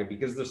Gonzaga,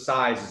 because the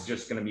size is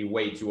just going to be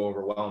way too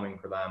overwhelming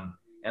for them,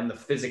 and the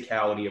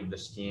physicality of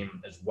this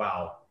team as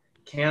well.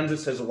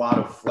 Kansas has a lot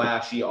of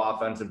flashy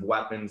offensive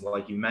weapons,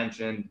 like you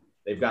mentioned.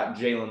 They've got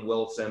Jalen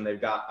Wilson.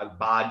 They've got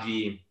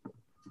Agbaji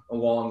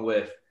along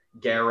with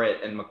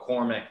Garrett and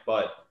McCormick,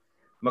 but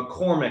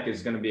McCormick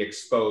is going to be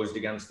exposed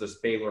against this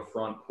Baylor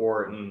front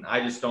court, and I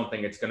just don't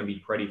think it's going to be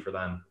pretty for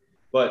them.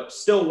 But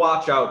still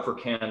watch out for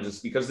Kansas,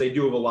 because they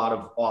do have a lot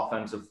of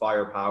offensive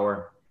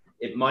firepower.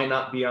 It might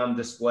not be on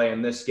display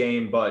in this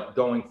game, but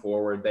going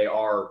forward, they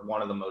are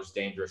one of the most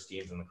dangerous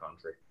teams in the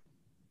country.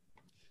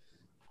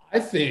 I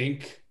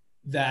think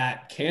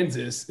that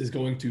Kansas is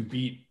going to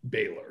beat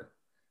Baylor.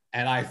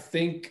 And I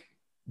think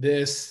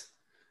this,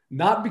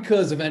 not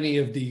because of any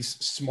of these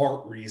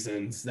smart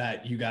reasons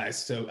that you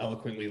guys so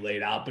eloquently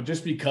laid out, but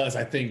just because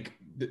I think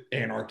the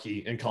anarchy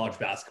in college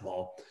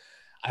basketball.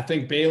 I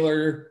think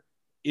Baylor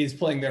is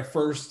having their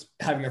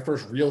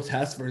first real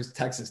test versus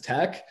Texas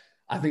Tech.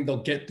 I think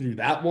they'll get through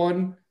that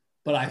one.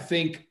 But I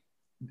think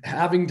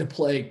having to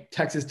play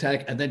Texas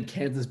Tech and then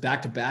Kansas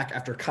back-to-back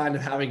after kind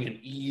of having an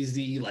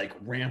easy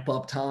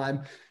ramp-up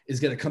time is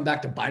going to come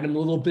back to bite them a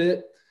little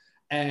bit.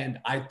 And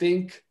I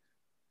think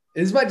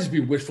this might just be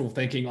wishful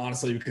thinking,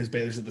 honestly, because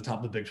Baylor's at the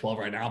top of the Big 12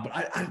 right now.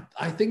 But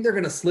I think they're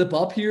going to slip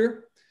up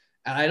here,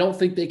 and I don't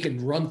think they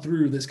can run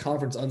through this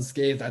conference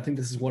unscathed. I think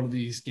this is one of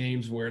these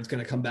games where it's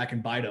going to come back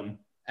and bite them.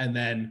 And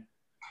then,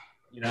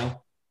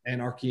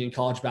 anarchy in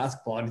college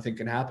basketball, anything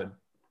can happen.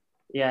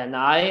 Yeah, and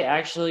I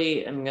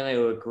actually am going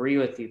to agree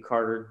with you,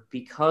 Carter,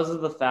 because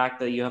of the fact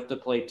that you have to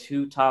play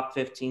 2 top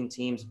 15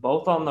 teams,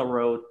 both on the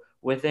road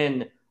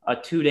within a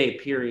 2-day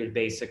period,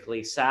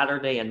 basically,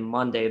 Saturday and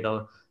Monday,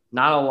 though.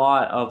 Not a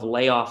lot of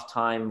layoff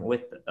time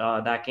with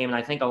that game. And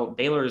I think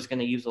Baylor is going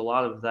to use a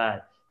lot of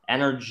that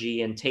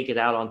energy and take it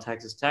out on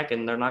Texas Tech.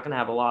 And they're not going to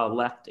have a lot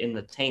left in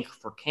the tank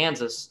for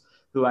Kansas,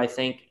 who I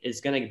think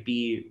is going to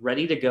be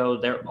ready to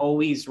go. They're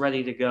always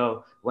ready to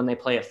go when they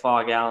play at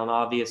Fog Allen.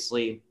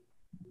 Obviously,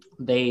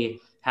 they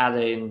had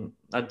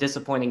a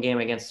disappointing game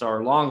against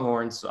our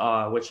Longhorns,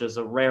 which is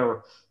a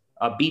rare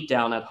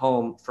beatdown at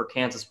home for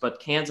Kansas. But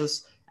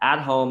Kansas at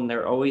home,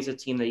 they're always a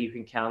team that you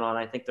can count on.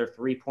 I think their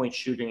three-point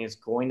shooting is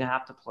going to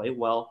have to play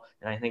well,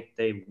 and I think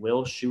they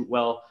will shoot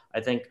well.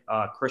 I think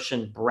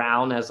Christian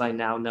Brown, as I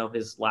now know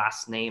his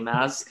last name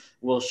as,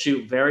 will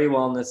shoot very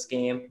well in this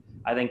game.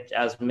 I think,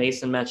 as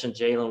Mason mentioned,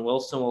 Jalen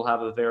Wilson will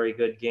have a very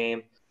good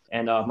game.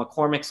 And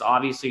McCormick's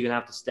obviously going to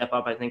have to step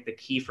up. I think the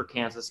key for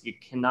Kansas, you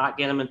cannot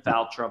get him in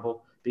foul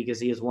trouble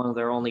because he is one of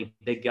their only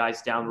big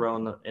guys down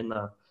low in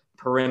the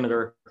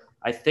perimeter.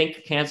 I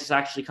think Kansas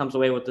actually comes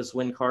away with this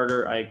win,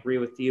 Carter. I agree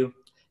with you.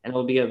 And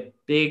it'll be a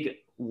big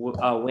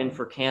win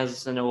for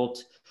Kansas, and it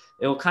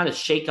will kind of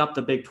shake up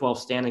the Big 12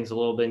 standings a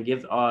little bit and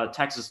give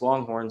Texas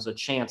Longhorns a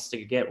chance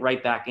to get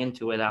right back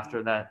into it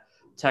after that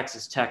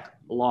Texas Tech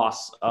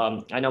loss.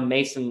 I know,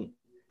 Mason, do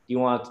you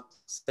want to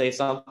say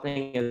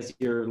something as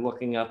you're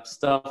looking up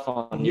stuff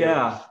on?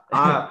 Yeah,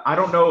 I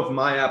don't know if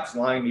my app's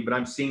lying to me, but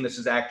I'm seeing this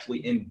is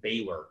actually in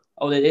Baylor.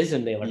 Oh, it is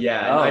in Baylor.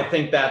 Yeah, and I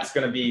think that's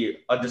going to be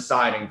a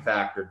deciding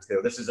factor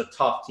too. This is a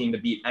tough team to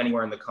beat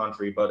anywhere in the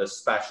country, but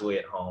especially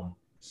at home.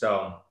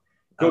 So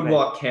good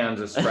luck,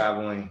 Kansas,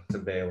 traveling to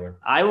Baylor.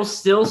 I will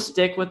still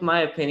stick with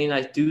my opinion.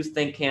 I do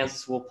think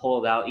Kansas will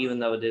pull it out, even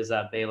though it is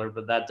at Baylor,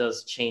 but that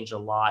does change a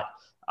lot.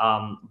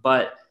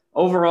 But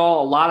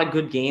overall, a lot of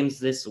good games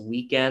this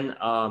weekend.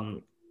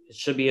 It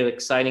should be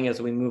exciting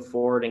as we move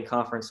forward in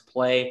conference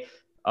play.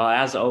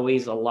 As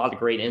always, a lot of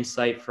great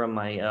insight from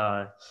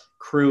my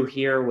crew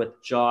here with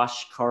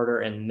Josh, Carter,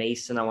 and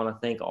Mason. I want to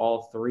thank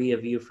all three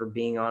of you for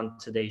being on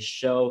today's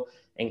show.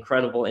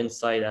 Incredible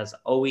insight as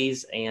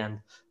always. And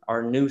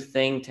our new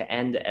thing to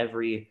end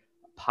every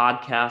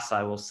podcast,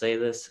 I will say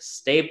this: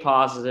 stay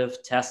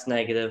positive, test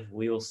negative.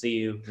 We will see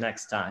you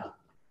next time.